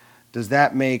womanly, does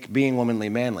that make being womanly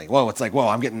manly?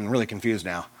 I'm getting really confused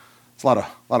now. It's a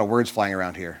lot of words flying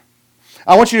around here.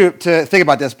 I want you to think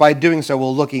about this. By doing so,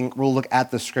 we'll look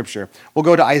at the scripture. We'll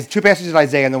go to two passages of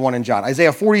Isaiah and then one in John.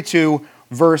 Isaiah 42,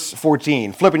 verse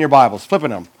 14. Flipping your Bibles, flipping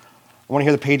them. I want to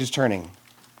hear the pages turning.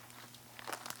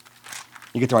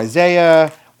 You get to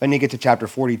Isaiah. Then you get to chapter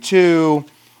 42,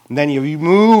 and then you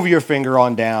move your finger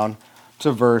on down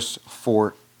to verse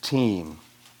 14.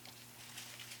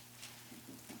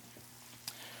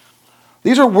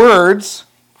 These are words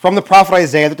from the prophet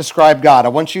Isaiah that describe God. I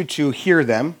want you to hear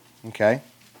them, okay?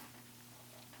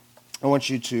 I want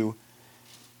you to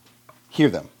hear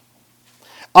them.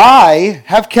 I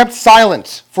have kept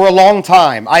silent for a long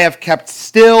time. I have kept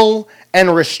still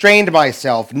and restrained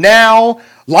myself. Now,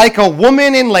 like a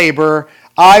woman in labor,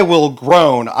 I will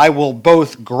groan. I will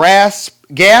both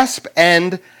gasp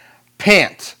and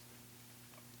pant.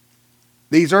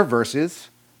 These are verses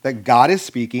that God is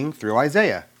speaking through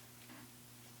Isaiah.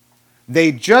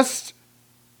 They just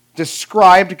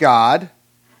described God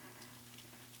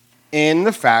in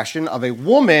the fashion of a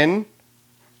woman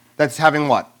that's having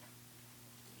what?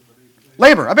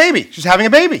 Labor, a baby. She's having a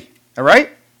baby, all right?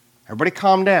 Everybody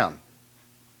calm down.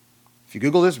 If you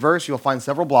Google this verse, you'll find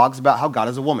several blogs about how God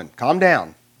is a woman. Calm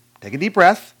down. Take a deep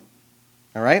breath,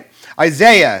 all right?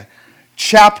 Isaiah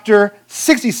chapter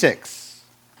 66.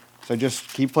 So just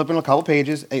keep flipping a couple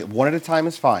pages. One at a time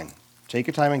is fine. Take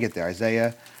your time and get there.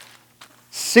 Isaiah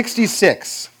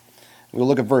 66. We'll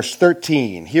look at verse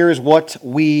 13. Here is what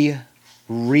we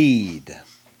read.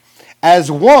 As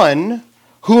one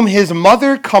whom his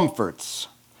mother comforts,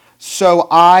 so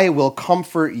I will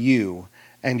comfort you,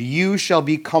 and you shall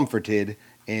be comforted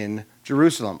in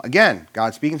Jerusalem. Again,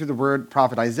 God speaking through the word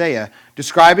prophet Isaiah,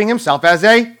 describing himself as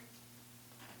a,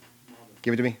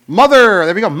 give it to me, mother.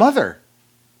 There we go, mother.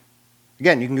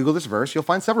 Again, you can Google this verse. You'll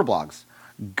find several blogs.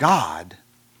 God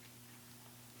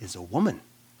is a woman.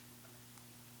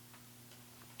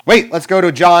 Wait, let's go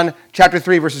to John chapter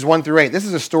 3, verses 1 through 8. This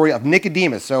is a story of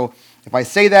Nicodemus. So if I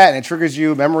say that and it triggers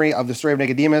you memory of the story of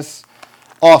Nicodemus,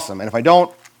 awesome. And if I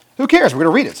don't, who cares? We're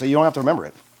going to read it, so you don't have to remember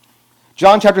it.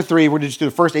 John chapter 3, we're going to just do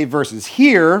the first 8 verses.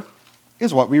 Here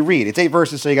is what we read. It's 8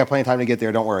 verses, so you got plenty of time to get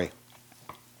there. Don't worry.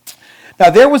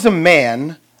 Now there was a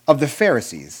man of the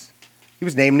Pharisees. He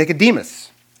was named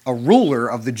Nicodemus, a ruler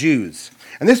of the Jews.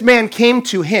 And this man came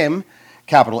to him,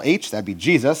 capital H, that'd be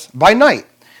Jesus, by night,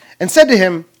 and said to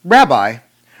him, Rabbi,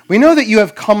 we know that you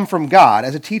have come from God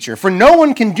as a teacher, for no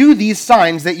one can do these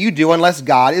signs that you do unless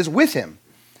God is with him.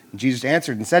 And Jesus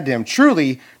answered and said to him,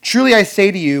 Truly, truly I say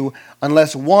to you,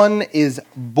 unless one is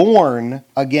born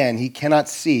again, he cannot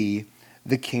see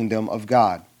the kingdom of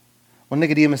God. Well,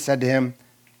 Nicodemus said to him,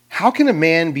 How can a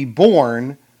man be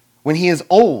born when he is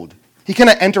old? He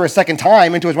cannot enter a second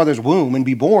time into his mother's womb and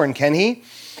be born, can he?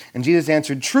 And Jesus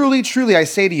answered, Truly, truly, I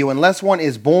say to you, unless one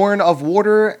is born of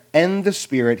water and the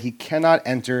Spirit, he cannot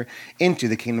enter into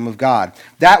the kingdom of God.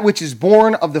 That which is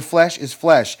born of the flesh is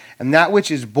flesh, and that which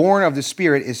is born of the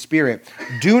Spirit is spirit.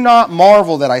 Do not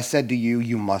marvel that I said to you,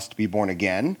 you must be born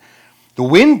again. The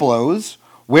wind blows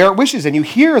where it wishes, and you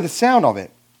hear the sound of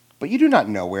it, but you do not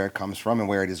know where it comes from and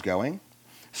where it is going.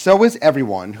 So is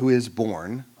everyone who is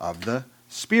born of the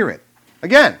Spirit.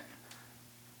 Again,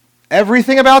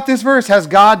 everything about this verse has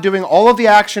God doing all of the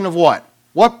action of what?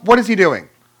 What is he doing?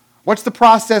 What's the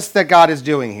process that God is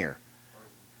doing here?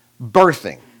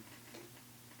 Birthing.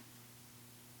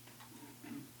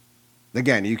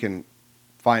 Again, you can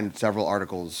find several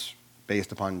articles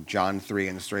based upon John 3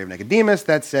 and the story of Nicodemus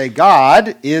that say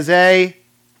God is a,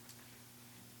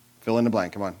 fill in the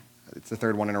blank, come on. It's the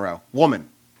third one in a row. Woman,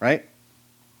 right?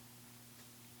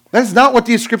 That's not what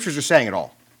these scriptures are saying at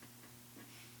all.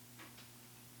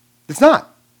 It's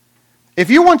not. If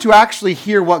you want to actually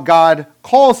hear what God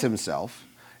calls himself,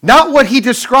 not what he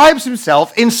describes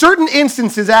himself in certain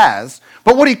instances as,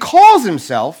 but what he calls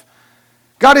himself,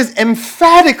 God is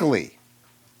emphatically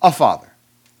a father.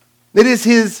 It is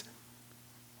his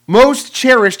most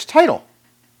cherished title,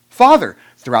 Father.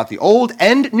 Throughout the Old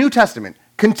and New Testament,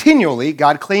 continually,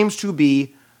 God claims to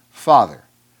be Father.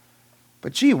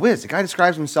 But gee whiz, the guy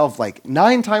describes himself like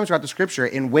 9 times throughout the scripture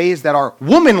in ways that are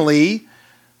womanly.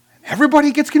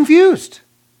 Everybody gets confused.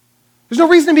 There's no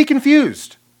reason to be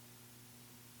confused.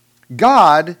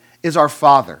 God is our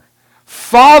Father.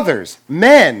 Fathers,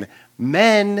 men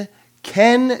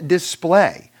can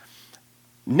display.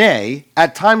 Nay,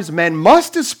 at times men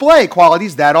must display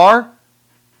qualities that are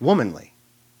womanly.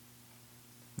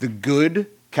 The good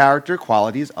character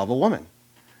qualities of a woman.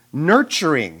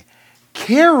 Nurturing,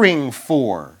 caring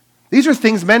for. These are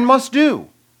things men must do.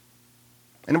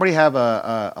 Anybody have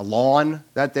a lawn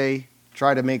that they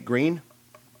try to make green?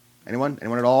 Anyone?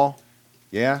 Anyone at all?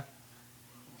 Yeah?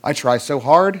 I try so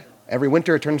hard. Every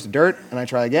winter it turns to dirt, and I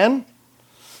try again.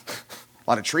 A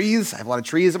lot of trees. I have a lot of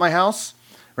trees at my house,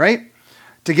 right?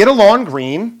 To get a lawn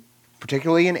green,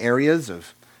 particularly in areas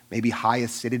of maybe high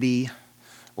acidity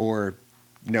or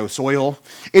no soil,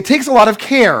 it takes a lot of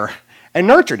care and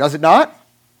nurture, does it not?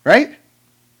 right?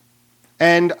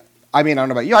 And I mean, I don't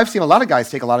know about you. I've seen a lot of guys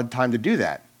take a lot of time to do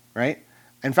that, right?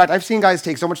 In fact, I've seen guys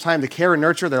take so much time to care and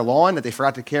nurture their lawn that they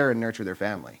forgot to care and nurture their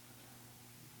family.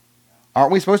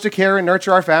 Aren't we supposed to care and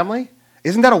nurture our family?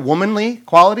 Isn't that a womanly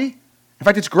quality? In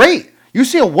fact, it's great. You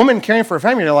see a woman caring for her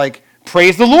family, you're like,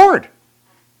 praise the Lord.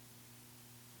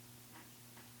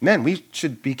 Men, we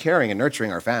should be caring and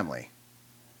nurturing our family.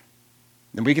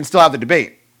 And we can still have the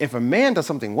debate. If a man does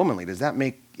something womanly, does that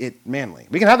make it manly?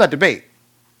 We can have that debate.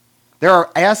 There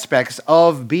are aspects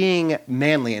of being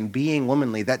manly and being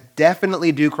womanly that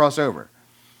definitely do cross over.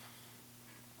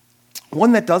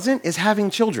 One that doesn't is having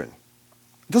children.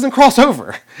 It doesn't cross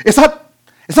over. It's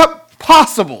not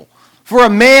possible for a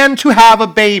man to have a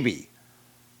baby,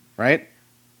 right?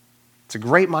 It's a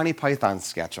great Monty Python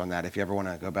sketch on that if you ever want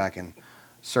to go back and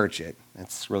search it.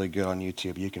 It's really good on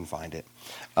YouTube. You can find it.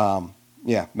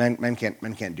 Yeah, men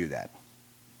can't do that.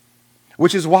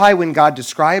 Which is why when God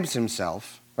describes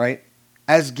himself, right,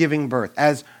 as giving birth,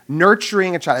 as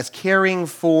nurturing a child, as caring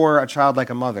for a child like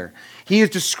a mother, he is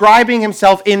describing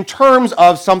himself in terms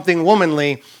of something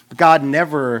womanly. God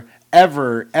never,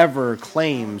 ever, ever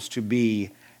claims to be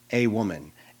a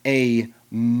woman, a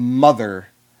mother,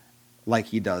 like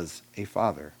he does a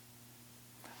father.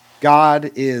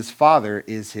 God is Father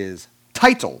is his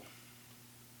title.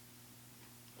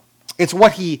 It's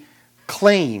what he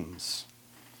claims.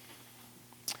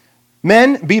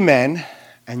 Men, be men,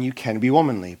 and you can be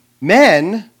womanly.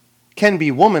 Men can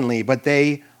be womanly, but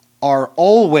they are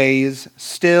always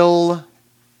still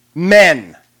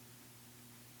men.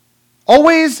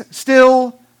 Always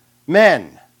still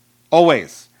men.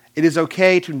 Always. It is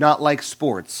okay to not like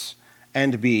sports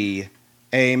and be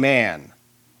a man.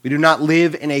 We do not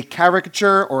live in a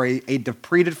caricature or a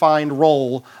predefined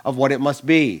role of what it must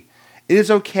be. It is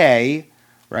okay,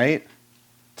 right,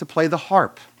 to play the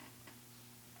harp.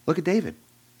 Look at David.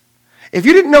 If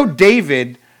you didn't know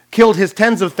David killed his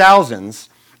tens of thousands,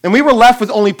 and we were left with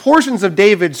only portions of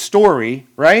David's story,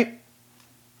 right?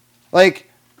 Like,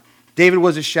 David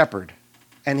was a shepherd,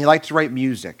 and he liked to write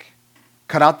music.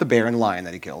 Cut out the bear and lion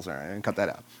that he kills, all right, and cut that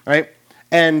out, right?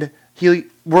 And he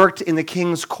worked in the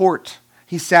king's court.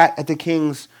 He sat at the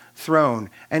king's throne,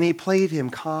 and he played him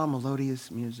calm, melodious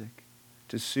music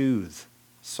to soothe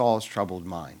Saul's troubled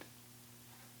mind.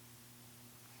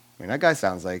 I mean, that guy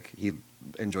sounds like he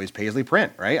enjoys Paisley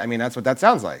print, right? I mean, that's what that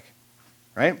sounds like,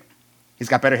 right? He's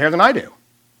got better hair than I do,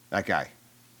 that guy.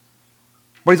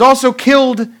 But he's also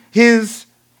killed his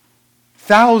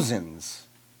thousands,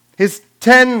 his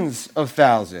tens of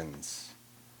thousands.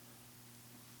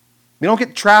 We don't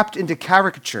get trapped into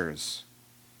caricatures.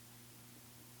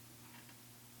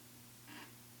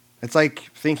 It's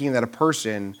like thinking that a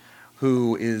person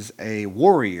who is a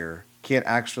warrior can't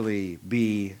actually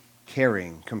be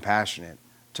caring, compassionate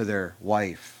to their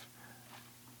wife,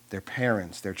 their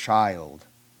parents, their child,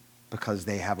 because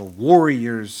they have a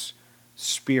warrior's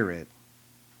spirit.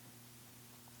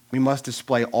 We must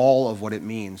display all of what it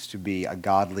means to be a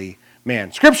godly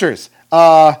man. Scriptures.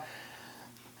 I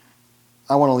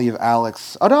want to leave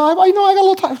Alex. Oh, no, I got a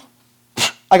little time.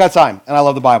 I got time, and I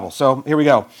love the Bible. So here we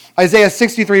go. Isaiah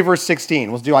 63, verse 16.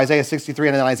 We'll do Isaiah 63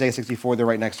 and then Isaiah 64. They're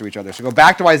right next to each other. So go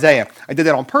back to Isaiah. I did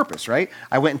that on purpose, right?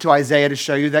 I went into Isaiah to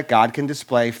show you that God can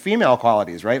display female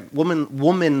qualities, right?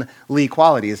 Womanly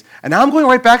qualities. And now I'm going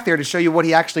right back there to show you what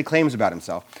he actually claims about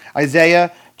himself.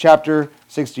 Isaiah chapter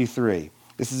 63.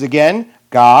 This is, again,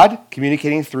 God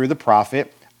communicating through the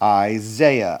prophet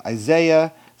Isaiah.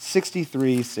 Isaiah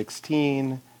 63,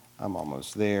 16. I'm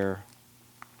almost there.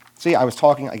 See, I was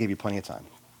talking. I gave you plenty of time.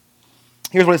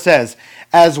 Here's what it says.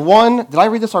 As one, did I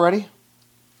read this already?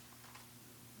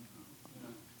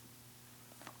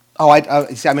 Oh,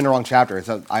 see, I'm in the wrong chapter.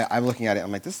 So I'm looking at it.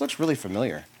 I'm like, this looks really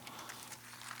familiar.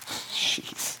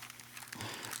 Jeez.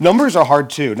 Numbers are hard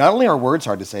too. Not only are words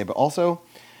hard to say, but also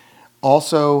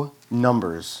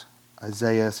numbers.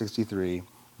 Isaiah 63,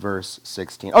 verse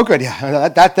 16. Oh, good. Yeah,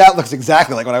 that looks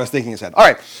exactly like what I was thinking it said. All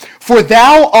right. For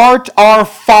thou art our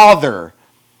father,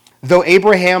 though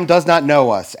Abraham does not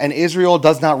know us, and Israel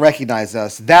does not recognize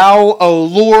us. Thou, O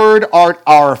Lord, art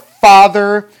our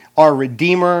Father, our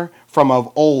Redeemer, from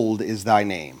of old is thy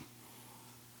name.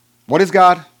 What is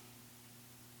God?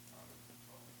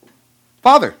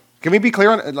 Father. Can we be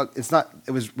clear on it? Look,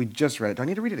 we just read it. Do I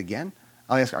need to read it again?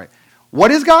 I'll ask, all right.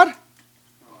 What is God?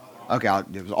 Okay,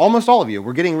 it was almost all of you.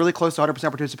 We're getting really close to 100%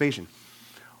 participation.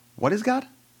 What is God?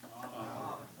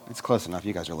 It's close enough.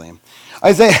 You guys are lame.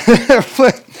 Isaiah,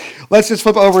 let's just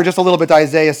flip over just a little bit to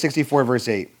Isaiah 64, verse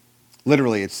 8.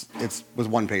 Literally, it was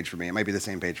one page for me. It might be the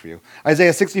same page for you.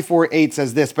 Isaiah 64, 8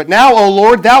 says this, but now, O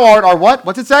Lord, thou art our what?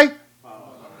 What's it say?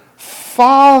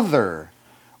 Father.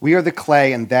 We are the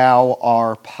clay and thou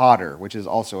are potter, which is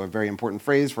also a very important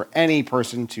phrase for any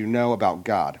person to know about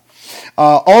God.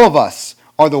 All of us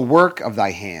are the work of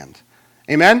thy hand.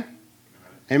 Amen?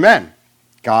 Amen.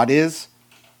 God is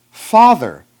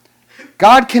Father.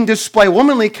 God can display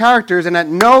womanly characters and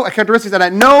characteristics, and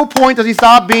at no point does he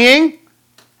stop being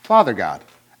Father God.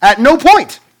 At no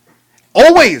point.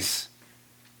 Always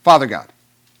Father God.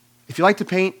 If you like to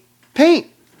paint, paint.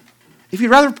 If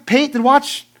you'd rather paint than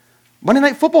watch Monday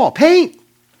Night Football, paint.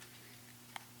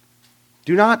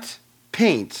 Do not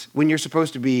paint when you're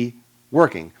supposed to be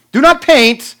working. Do not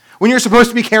paint when you're supposed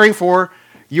to be caring for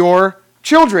your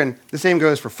children. The same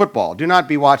goes for football. Do not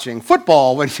be watching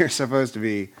football when you're supposed to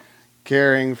be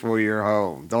caring for your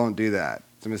home. Don't do that.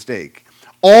 It's a mistake.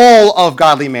 All of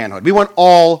godly manhood. We want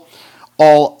all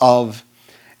of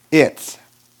it.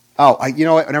 Oh, you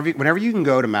know what? Whenever you can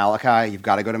go to Malachi, you've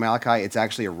got to go to Malachi. It's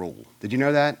actually a rule. Did you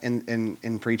know that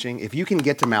in preaching? If you can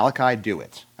get to Malachi, do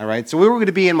it. All right? So we were going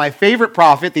to be in my favorite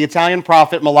prophet, the Italian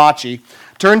prophet Malachi.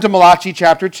 Turn to Malachi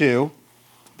chapter 2.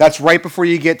 That's right before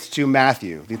you get to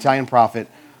Matthew, the Italian prophet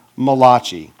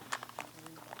Malachi.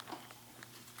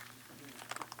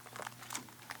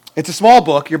 It's a small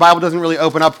book. Your Bible doesn't really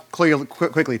open up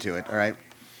quickly to it, all right?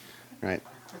 All right.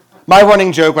 My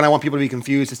running joke when I want people to be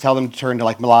confused is tell them to turn to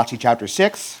like Malachi chapter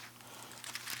 6.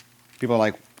 People are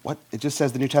like, what? It just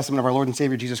says the New Testament of our Lord and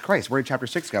Savior Jesus Christ. Where did chapter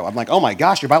 6 go? I'm like, oh my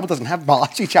gosh, your Bible doesn't have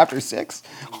Malachi chapter 6?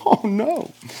 Oh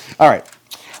no. All right.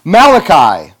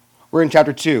 Malachi. We're in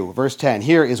chapter 2, verse 10.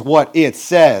 Here is what it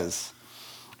says.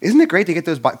 Isn't it great to get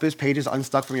those pages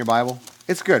unstuck from your Bible?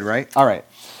 It's good, right? All right.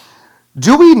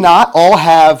 Do we not all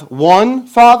have one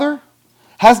Father?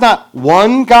 Has not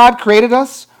one God created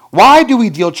us? Why do we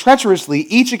deal treacherously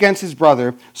each against his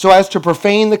brother so as to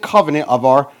profane the covenant of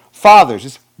our fathers?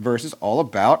 This verse is all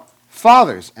about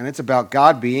fathers, and it's about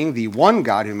God being the one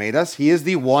God who made us. He is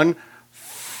the one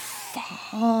Father.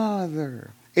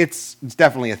 It's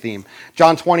definitely a theme.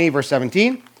 John 20, verse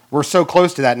 17. We're so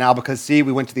close to that now because, see,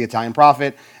 we went to the Italian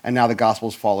prophet, and now the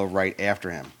Gospels follow right after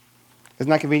him. Isn't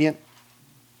that convenient?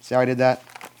 See how I did that?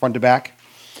 Front to back.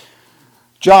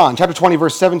 John chapter 20,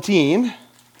 verse 17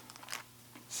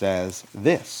 says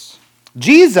this.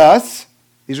 Jesus,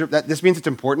 this means it's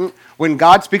important. When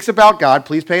God speaks about God,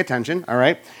 please pay attention, all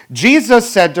right? Jesus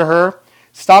said to her,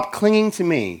 stop clinging to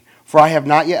me, for I have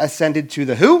not yet ascended to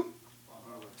the who?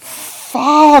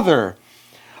 Father.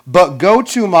 But go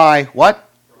to my what?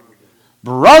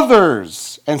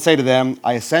 Brothers, and say to them,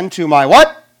 I ascend to my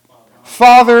what?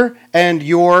 Father and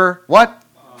your what?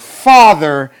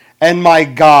 Father, and my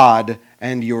God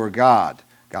and your God.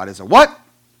 God is a what?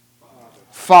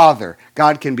 Father.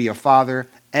 God can be a father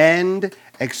and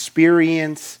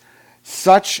experience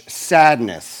such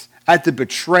sadness at the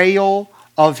betrayal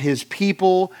of his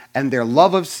people and their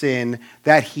love of sin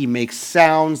that he makes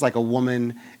sounds like a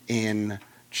woman in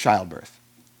childbirth.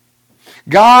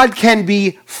 God can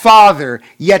be father,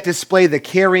 yet display the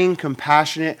caring,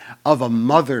 compassionate of a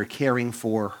mother caring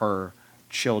for her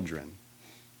children.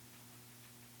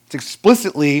 It's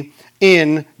explicitly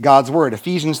in God's word.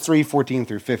 Ephesians 3, 14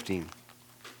 through 15.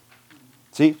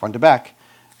 See, front to back.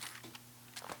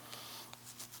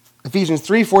 Ephesians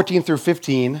 3, 14 through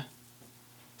 15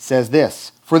 says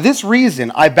this. For this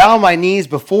reason, I bow my knees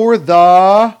before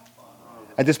the...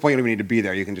 At this point, you don't even need to be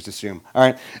there. You can just assume. All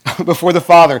right. Before the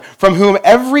Father, from whom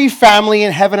every family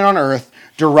in heaven and on earth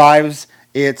derives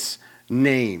its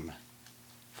name.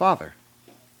 Father.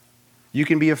 You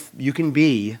can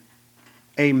be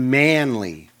a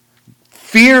manly,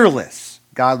 fearless,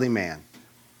 godly man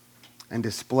and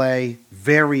display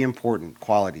very important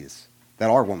qualities that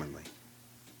are womanly.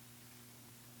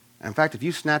 In fact, if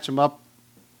you snatch them up,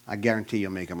 I guarantee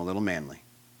you'll make them a little manly.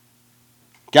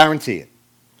 Guarantee it.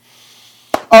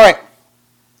 All right.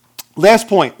 Last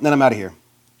point, then I'm out of here.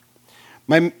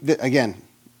 Again,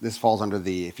 this falls under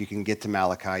if you can get to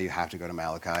Malachi, you have to go to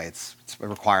Malachi. It's a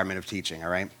requirement of teaching, all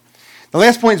right? The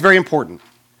last point is very important.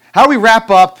 How do we wrap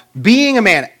up being a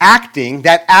man, acting,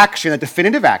 that action, that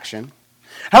definitive action?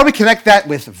 How do we connect that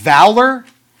with valor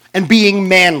and being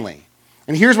manly?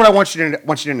 And here's what I want you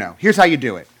to know. Here's how you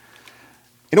do it.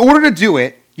 In order to do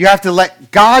it, you have to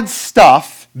let God's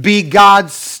stuff be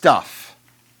God's stuff.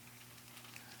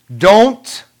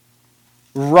 Don't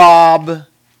rob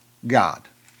God.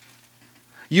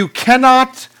 You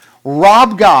cannot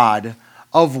rob God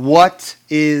of what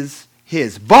is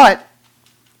his. But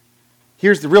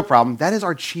here's the real problem. That is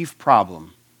our chief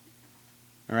problem.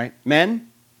 All right?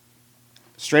 Men,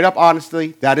 straight up honestly,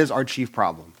 that is our chief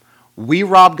problem. We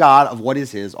rob God of what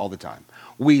is his all the time.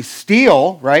 We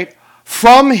steal, right,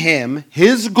 from him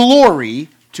his glory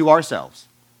to ourselves.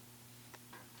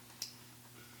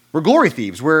 We're glory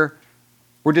thieves. We're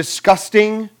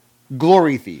disgusting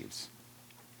glory thieves.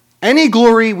 Any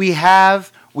glory we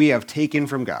have taken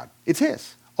from God. It's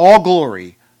his. All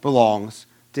glory belongs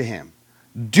to him.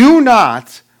 Do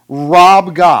not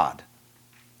rob God,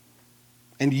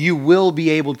 and you will be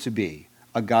able to be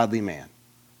a godly man.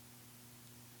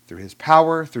 Through his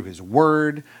power, through his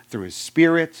word, through his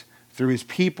spirit, through his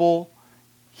people,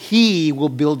 he will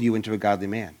build you into a godly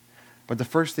man. But the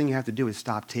first thing you have to do is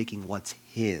stop taking what's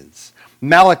his.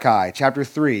 Malachi chapter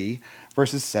 3,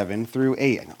 verses 7 through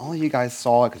 8. And all of you guys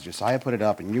saw it because Josiah put it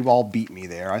up and you all beat me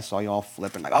there. I saw you all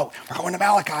flipping like, oh, we're going to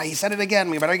Malachi. He said it again.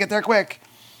 We better get there quick.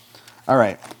 All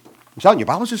right. I'm telling you,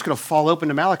 Bible's just going to fall open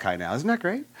to Malachi now. Isn't that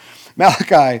great?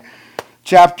 Malachi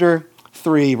chapter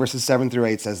 3, verses 7 through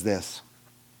 8 says this.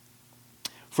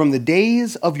 From the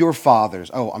days of your fathers,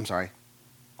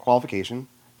 qualification,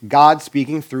 God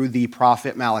speaking through the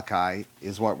prophet Malachi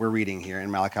is what we're reading here in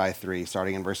Malachi 3,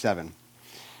 starting in verse 7.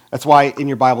 That's why in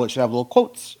your Bible it should have little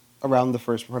quotes around the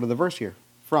first part of the verse here.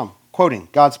 From, quoting,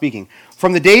 God speaking.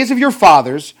 From the days of your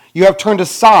fathers you have turned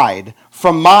aside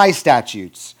from my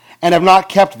statutes and have not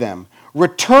kept them.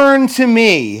 Return to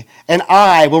me, and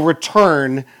I will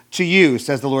return to you,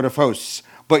 says the Lord of hosts.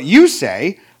 But you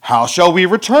say, how shall we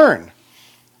return?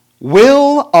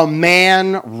 Will a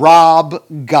man rob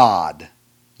God?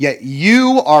 Yet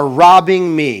you are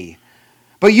robbing me.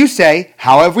 But you say,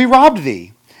 how have we robbed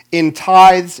thee? In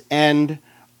tithes and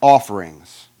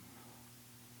offerings.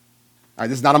 All right,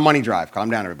 this is not a money drive. Calm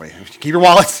down, everybody. Keep your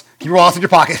wallets in your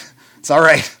pocket. It's all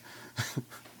right.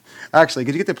 Actually,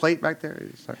 could you get the plate back there?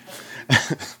 Sorry.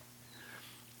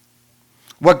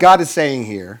 What God is saying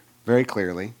here, very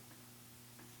clearly,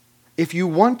 if you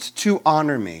want to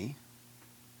honor me,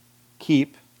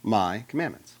 keep my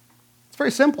commandments. It's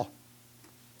very simple.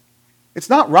 It's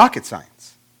not rocket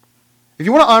science. If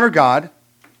you want to honor God,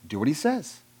 do what he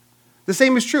says. The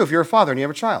same is true if you're a father and you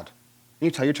have a child, and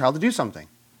you tell your child to do something.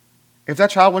 If that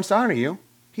child wants to honor you,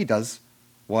 he does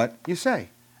what you say.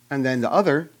 And then the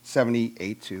other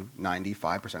 78 to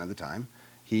 95% of the time,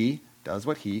 he does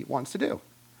what he wants to do,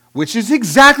 which is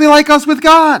exactly like us with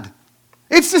God.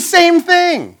 It's the same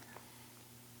thing.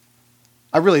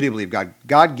 I really do believe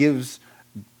God gives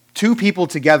two people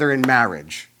together in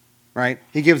marriage, right?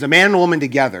 He gives a man and a woman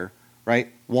together, right?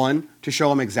 One, to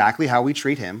show him exactly how we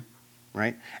treat him,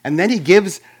 right? And then he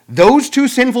gives those two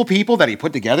sinful people that he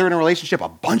put together in a relationship a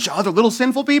bunch of other little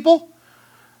sinful people,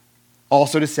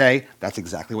 also to say, that's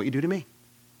exactly what you do to me,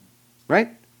 right?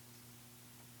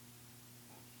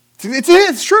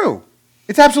 It's true.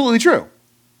 It's absolutely true.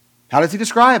 How does he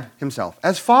describe himself?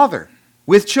 As father,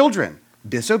 with children,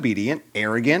 disobedient,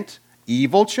 arrogant,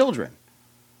 evil children,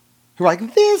 who are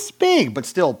like this big, but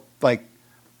still like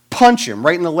punch him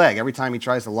right in the leg every time he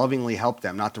tries to lovingly help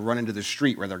them not to run into the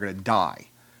street where they're going to die,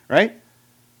 right?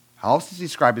 How else does he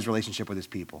describe his relationship with his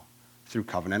people? Through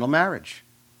covenantal marriage,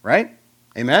 right?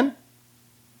 Amen?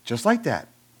 Just like that.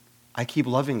 I keep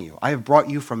loving you. I have brought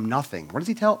you from nothing. What does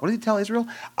he tell Israel?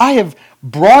 I have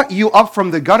brought you up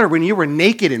from the gutter when you were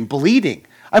naked and bleeding.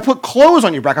 I put clothes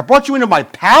on your back. I brought you into my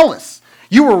palace.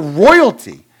 You were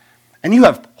royalty. And you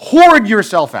have whored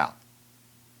yourself out.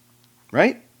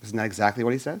 Right? Isn't that exactly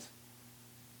what he says?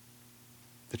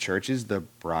 The church is the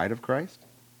bride of Christ.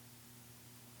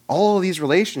 All of these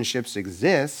relationships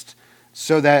exist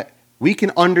so that we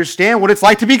can understand what it's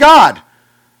like to be God.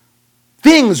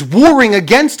 Things warring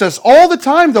against us all the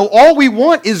time, though all we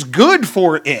want is good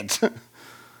for it.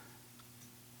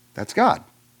 That's God.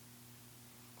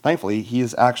 Thankfully, he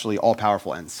is actually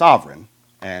all-powerful and sovereign.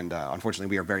 And unfortunately,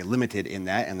 we are very limited in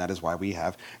that, and that is why we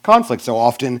have conflict so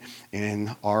often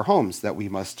in our homes that we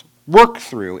must work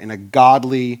through in a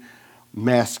godly,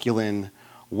 masculine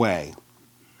way.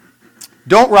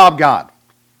 Don't rob God.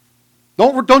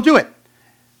 Don't do it.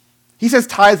 He says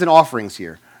tithes and offerings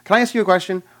here. Can I ask you a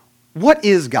question? What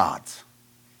is God's?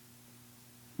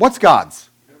 What's God's?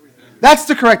 Everything. That's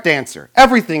the correct answer.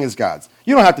 Everything is God's.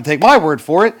 You don't have to take my word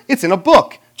for it. It's in a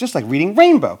book, just like reading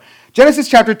Rainbow. Genesis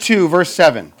chapter 2, verse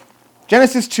 7.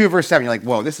 Genesis 2, verse 7. You're like,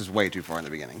 whoa, this is way too far in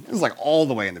the beginning. This is like all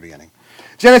the way in the beginning.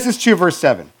 Genesis 2, verse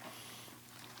 7.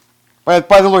 By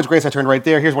the Lord's grace, I turned right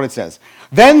there. Here's what it says.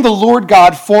 Then the Lord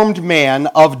God formed man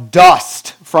of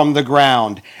dust from the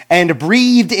ground and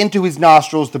breathed into his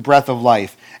nostrils the breath of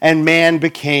life, and man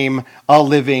became a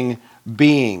living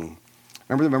being.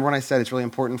 Remember when I said it's really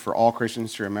important for all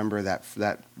Christians to remember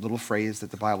that little phrase that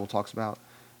the Bible talks about?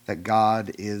 That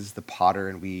God is the potter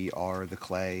and we are the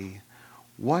clay.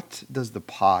 What does the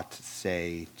pot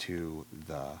say to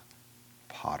the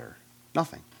potter?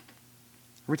 Nothing.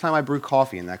 Every time I brew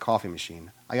coffee in that coffee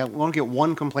machine, I won't get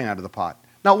one complaint out of the pot.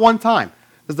 Not one time.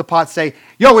 does the pot say,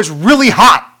 yo, it's really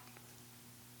hot.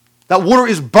 That water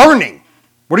is burning.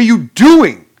 What are you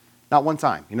doing? Not one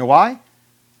time. You know why?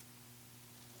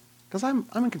 Because I'm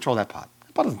in control of that pot.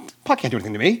 Pot can't do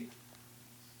anything to me.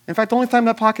 In fact, the only time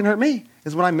that pot can hurt me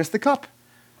is when I miss the cup.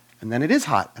 And then it is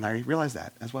hot, and I realize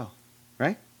that as well.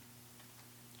 Right?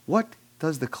 What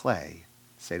does the clay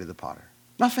say to the potter?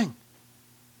 Nothing.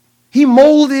 He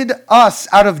molded us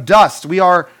out of dust. We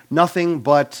are nothing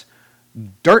but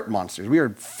dirt monsters. We are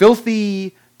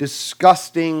filthy,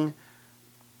 disgusting,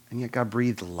 and yet God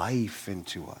breathed life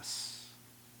into us.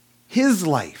 His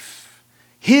life,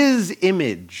 his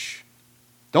image.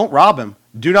 Don't rob him.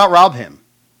 Do not rob him.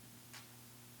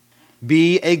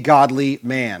 Be a godly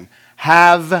man.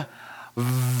 Have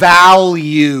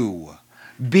value.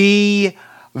 Be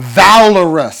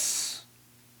valorous.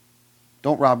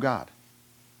 Don't rob God.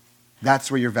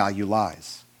 That's where your value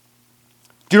lies.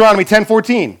 Deuteronomy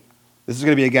 10:14. This is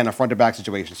going to be, again, a front-to-back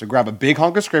situation. So grab a big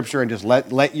hunk of scripture and just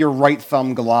let your right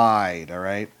thumb glide, all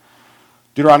right?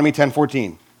 Deuteronomy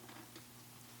 10:14.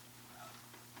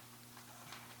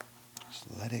 Just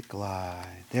let it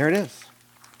glide. There it is.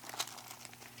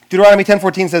 Deuteronomy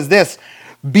 10:14 says this,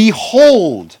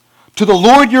 behold, to the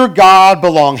Lord your God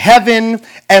belong heaven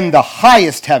and the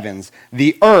highest heavens,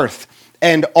 the earth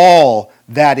and all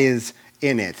that is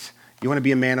in it. You want to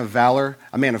be a man of valor,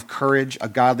 a man of courage, a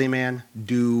godly man?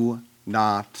 Do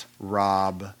not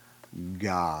rob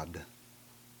God.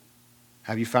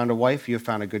 Have you found a wife? You have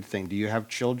found a good thing. Do you have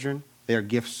children? They are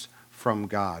gifts from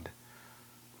God.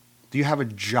 Do you have a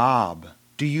job?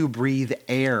 Do you breathe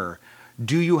air?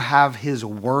 Do you have his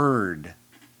word?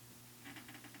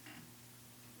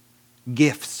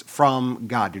 Gifts from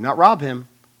God. Do not rob him.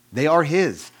 They are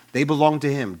his. They belong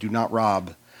to him. Do not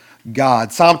rob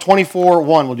God. Psalm 24:1.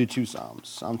 We'll do two Psalms.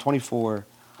 Psalm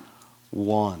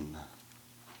 24:1.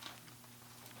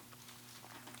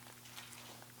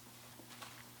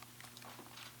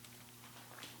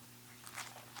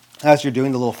 As you're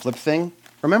doing the little flip thing,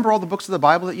 remember all the books of the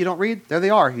Bible that you don't read? There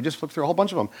they are. You just flip through a whole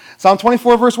bunch of them. Psalm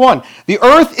 24:1. The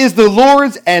earth is the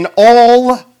Lord's and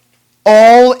all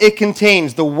it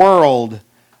contains, the world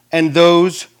and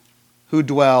those who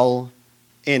dwell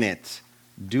in it.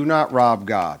 Do not rob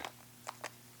God.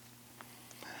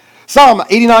 Psalm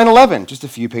 89:11, just a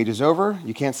few pages over.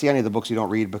 You can't see any of the books you don't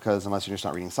read because unless you're just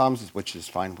not reading Psalms, which is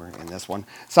fine, we're in this one.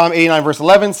 Psalm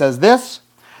 89:11 says this,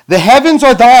 the heavens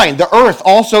are thine, the earth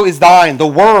also is thine, the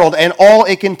world and all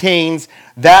it contains,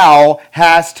 thou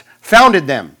hast founded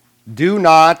them. Do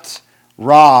not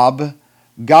rob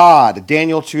God.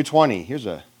 Daniel 2:20. Here's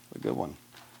a good one.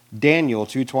 Daniel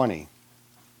 2:20.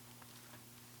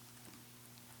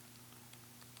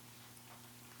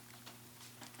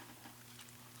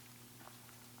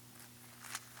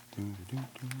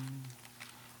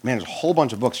 Man, there's a whole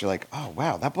bunch of books. You're like, oh,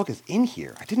 wow, that book is in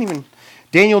here. I didn't even...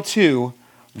 Daniel 2,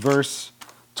 verse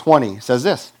 20 says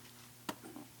this.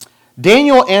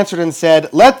 Daniel answered and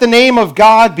said, let the name of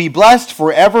God be blessed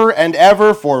forever and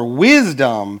ever, for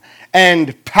wisdom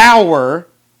and power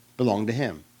belong to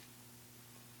him.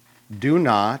 Do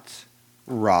not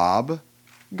rob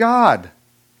God.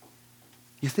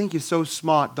 You think you're so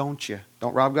smart, don't you?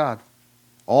 Don't rob God.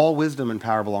 All wisdom and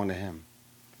power belong to him.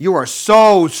 You are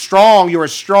so strong. You're a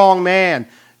strong man.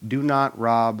 Do not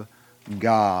rob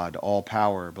God. All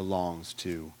power belongs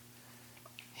to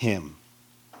him.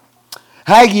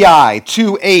 Haggai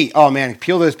 2:8. Oh, man,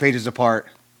 peel those pages apart.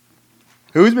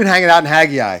 Who's been hanging out in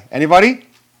Haggai? Anybody?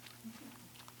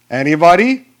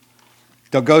 Anybody?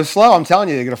 Don't go slow. I'm telling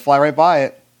you, you're going to fly right by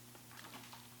it.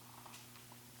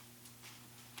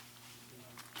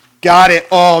 Got it.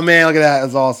 Oh, man, look at that.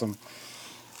 That's awesome.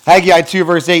 Haggai 2,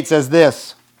 verse 8 says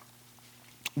this.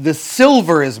 The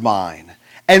silver is mine,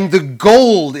 and the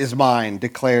gold is mine,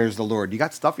 declares the Lord. You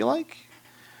got stuff you like?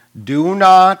 Do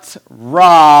not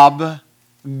rob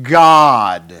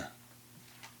God.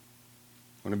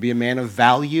 Want to be a man of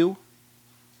value?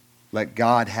 Let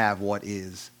God have what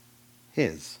is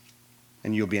his,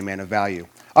 and you'll be a man of value.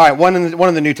 All right, one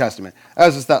in the New Testament.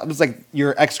 That was like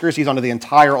your excursions onto the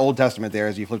entire Old Testament there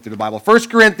as you flip through the Bible. 1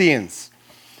 Corinthians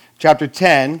chapter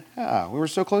 10. We were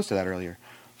so close to that earlier.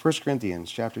 1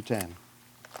 Corinthians chapter 10.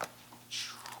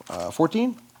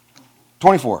 14?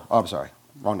 24. Oh, I'm sorry.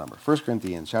 Wrong number. 1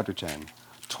 Corinthians chapter 10.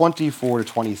 24 to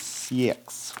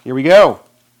 26. Here we go.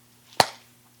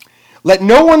 Let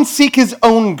no one seek his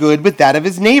own good, but that of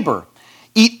his neighbor.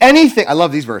 Eat anything. I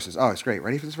love these verses. Oh, it's great.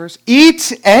 Ready for this verse?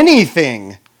 Eat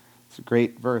anything. It's a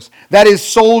great verse. That is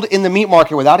sold in the meat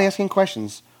market without asking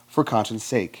questions for conscience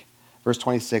sake. Verse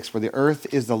 26. For the earth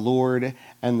is the Lord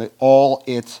and all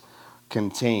it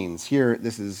contains. Here,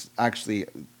 this is actually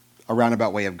a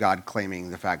roundabout way of God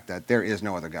claiming the fact that there is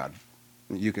no other God.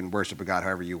 You can worship a God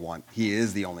however you want. He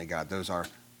is the only God. Those are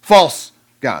false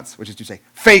gods, which is to say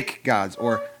fake gods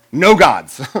or no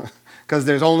gods, because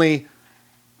there's only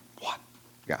one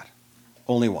God,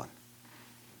 only one.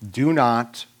 Do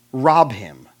not rob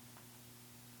him.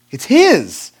 It's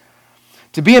his.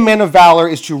 To be a man of valor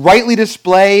is to rightly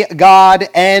display God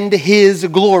and his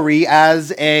glory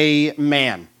as a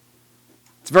man.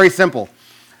 It's very simple.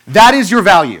 That is your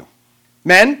value.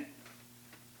 Men,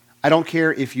 I don't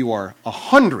care if you are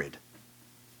 100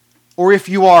 or if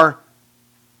you are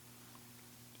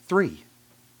 3.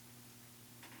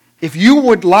 If you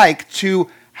would like to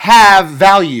have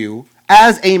value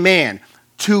as a man,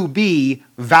 to be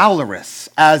valorous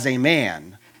as a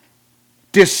man,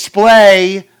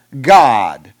 display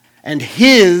God and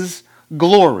his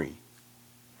glory.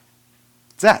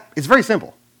 It's that. It's very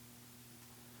simple.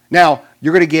 Now,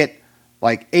 you're going to get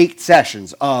like 8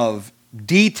 sessions of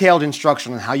detailed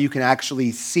instruction on how you can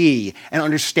actually see and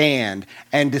understand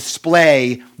and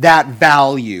display that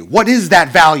value. What is that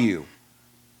value?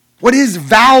 What is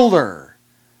valor?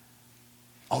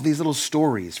 All these little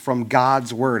stories from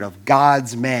God's word of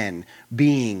God's men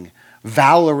being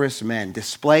valorous men,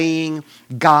 displaying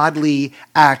godly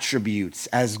attributes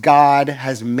as God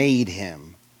has made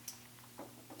him.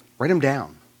 Write them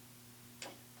down.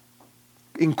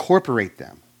 Incorporate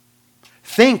them.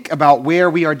 Think about where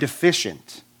we are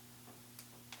deficient.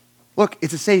 Look,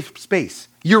 it's a safe space.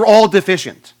 You're all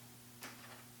deficient.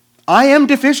 I am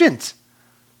deficient.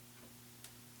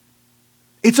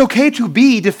 It's okay to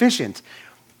be deficient.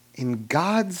 In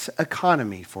God's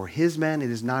economy for his men, it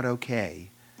is not okay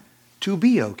to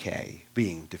be okay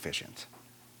being deficient.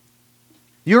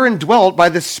 You're indwelt by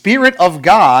the Spirit of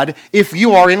God if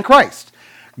you are in Christ.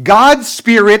 God's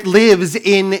Spirit lives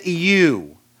in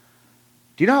you.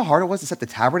 Do you know how hard it was to set the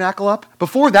tabernacle up?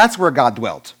 Before, that's where God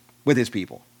dwelt with his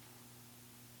people.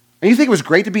 And you think it was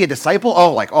great to be a disciple?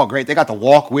 Oh, great, they got to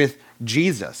walk with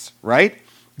Jesus, right?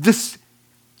 It's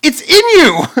in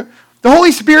you. The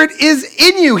Holy Spirit is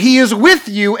in you. He is with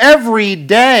you every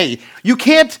day. You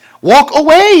can't walk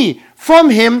away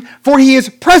from him, for he is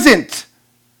present.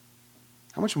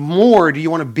 How much more do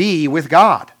you want to be with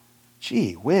God?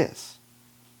 Gee whiz.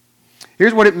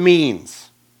 Here's what it means.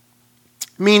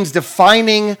 It means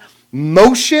defining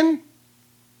motion,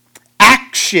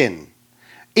 action,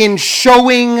 in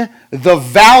showing the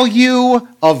value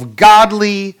of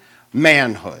godly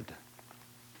manhood.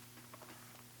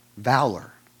 Valor.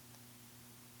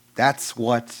 That's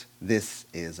what this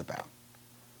is about.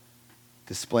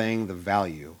 Displaying the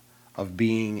value of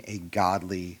being a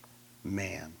godly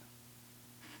man.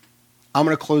 I'm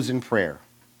going to close in prayer.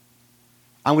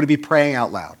 I'm going to be praying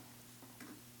out loud.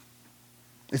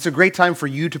 It's a great time for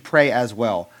you to pray as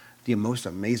well. The most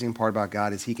amazing part about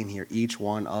God is he can hear each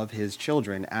one of his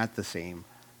children at the same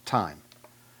time.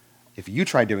 If you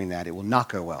try doing that, it will not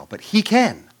go well, but he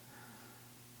can.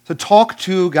 So talk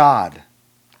to God.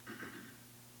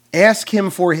 Ask him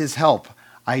for his help.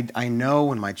 I know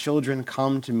when my children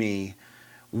come to me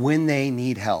when they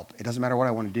need help, it doesn't matter what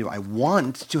I want to do. I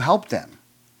want to help them.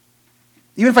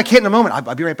 Even if I can't in a moment,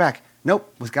 I'll be right back.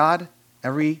 Nope, with God,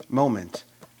 every moment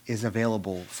is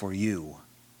available for you.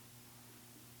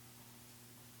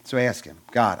 So ask him,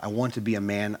 God, I want to be a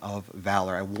man of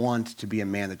valor. I want to be a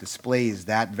man that displays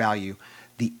that value,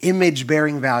 the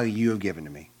image-bearing value you have given to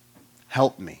me.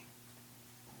 Help me.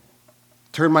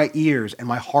 Turn my ears and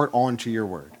my heart on to your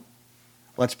word.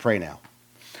 Let's pray now.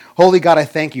 Holy God, I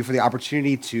thank you for the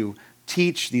opportunity to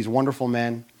teach these wonderful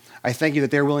men. I thank you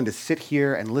that they're willing to sit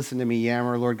here and listen to me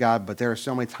yammer, Lord God, but there are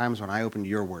so many times when I opened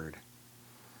your word.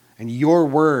 And your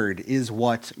word is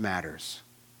what matters.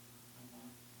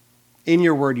 In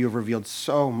your word, you have revealed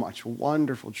so much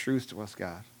wonderful truth to us,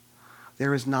 God.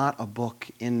 There is not a book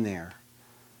in there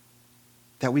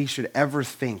that we should ever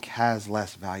think has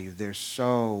less value. There's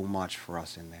so much for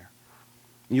us in there.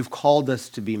 You've called us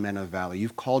to be men of valor.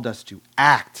 You've called us to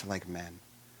act like men,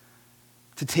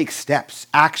 to take steps,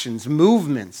 actions,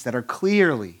 movements that are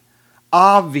clearly,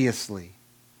 obviously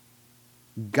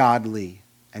godly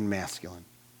and masculine.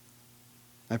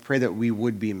 I pray that we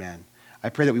would be men. I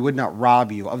pray that we would not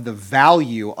rob you of the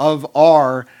value of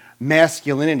our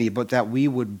masculinity, but that we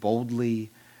would boldly,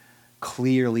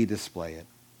 clearly display it.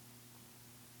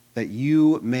 That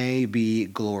you may be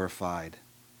glorified,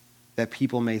 that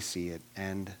people may see it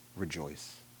and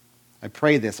rejoice. I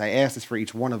pray this. I ask this for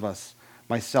each one of us,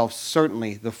 myself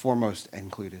certainly the foremost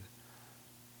included.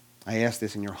 I ask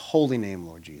this in your holy name,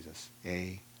 Lord Jesus.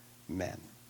 Amen.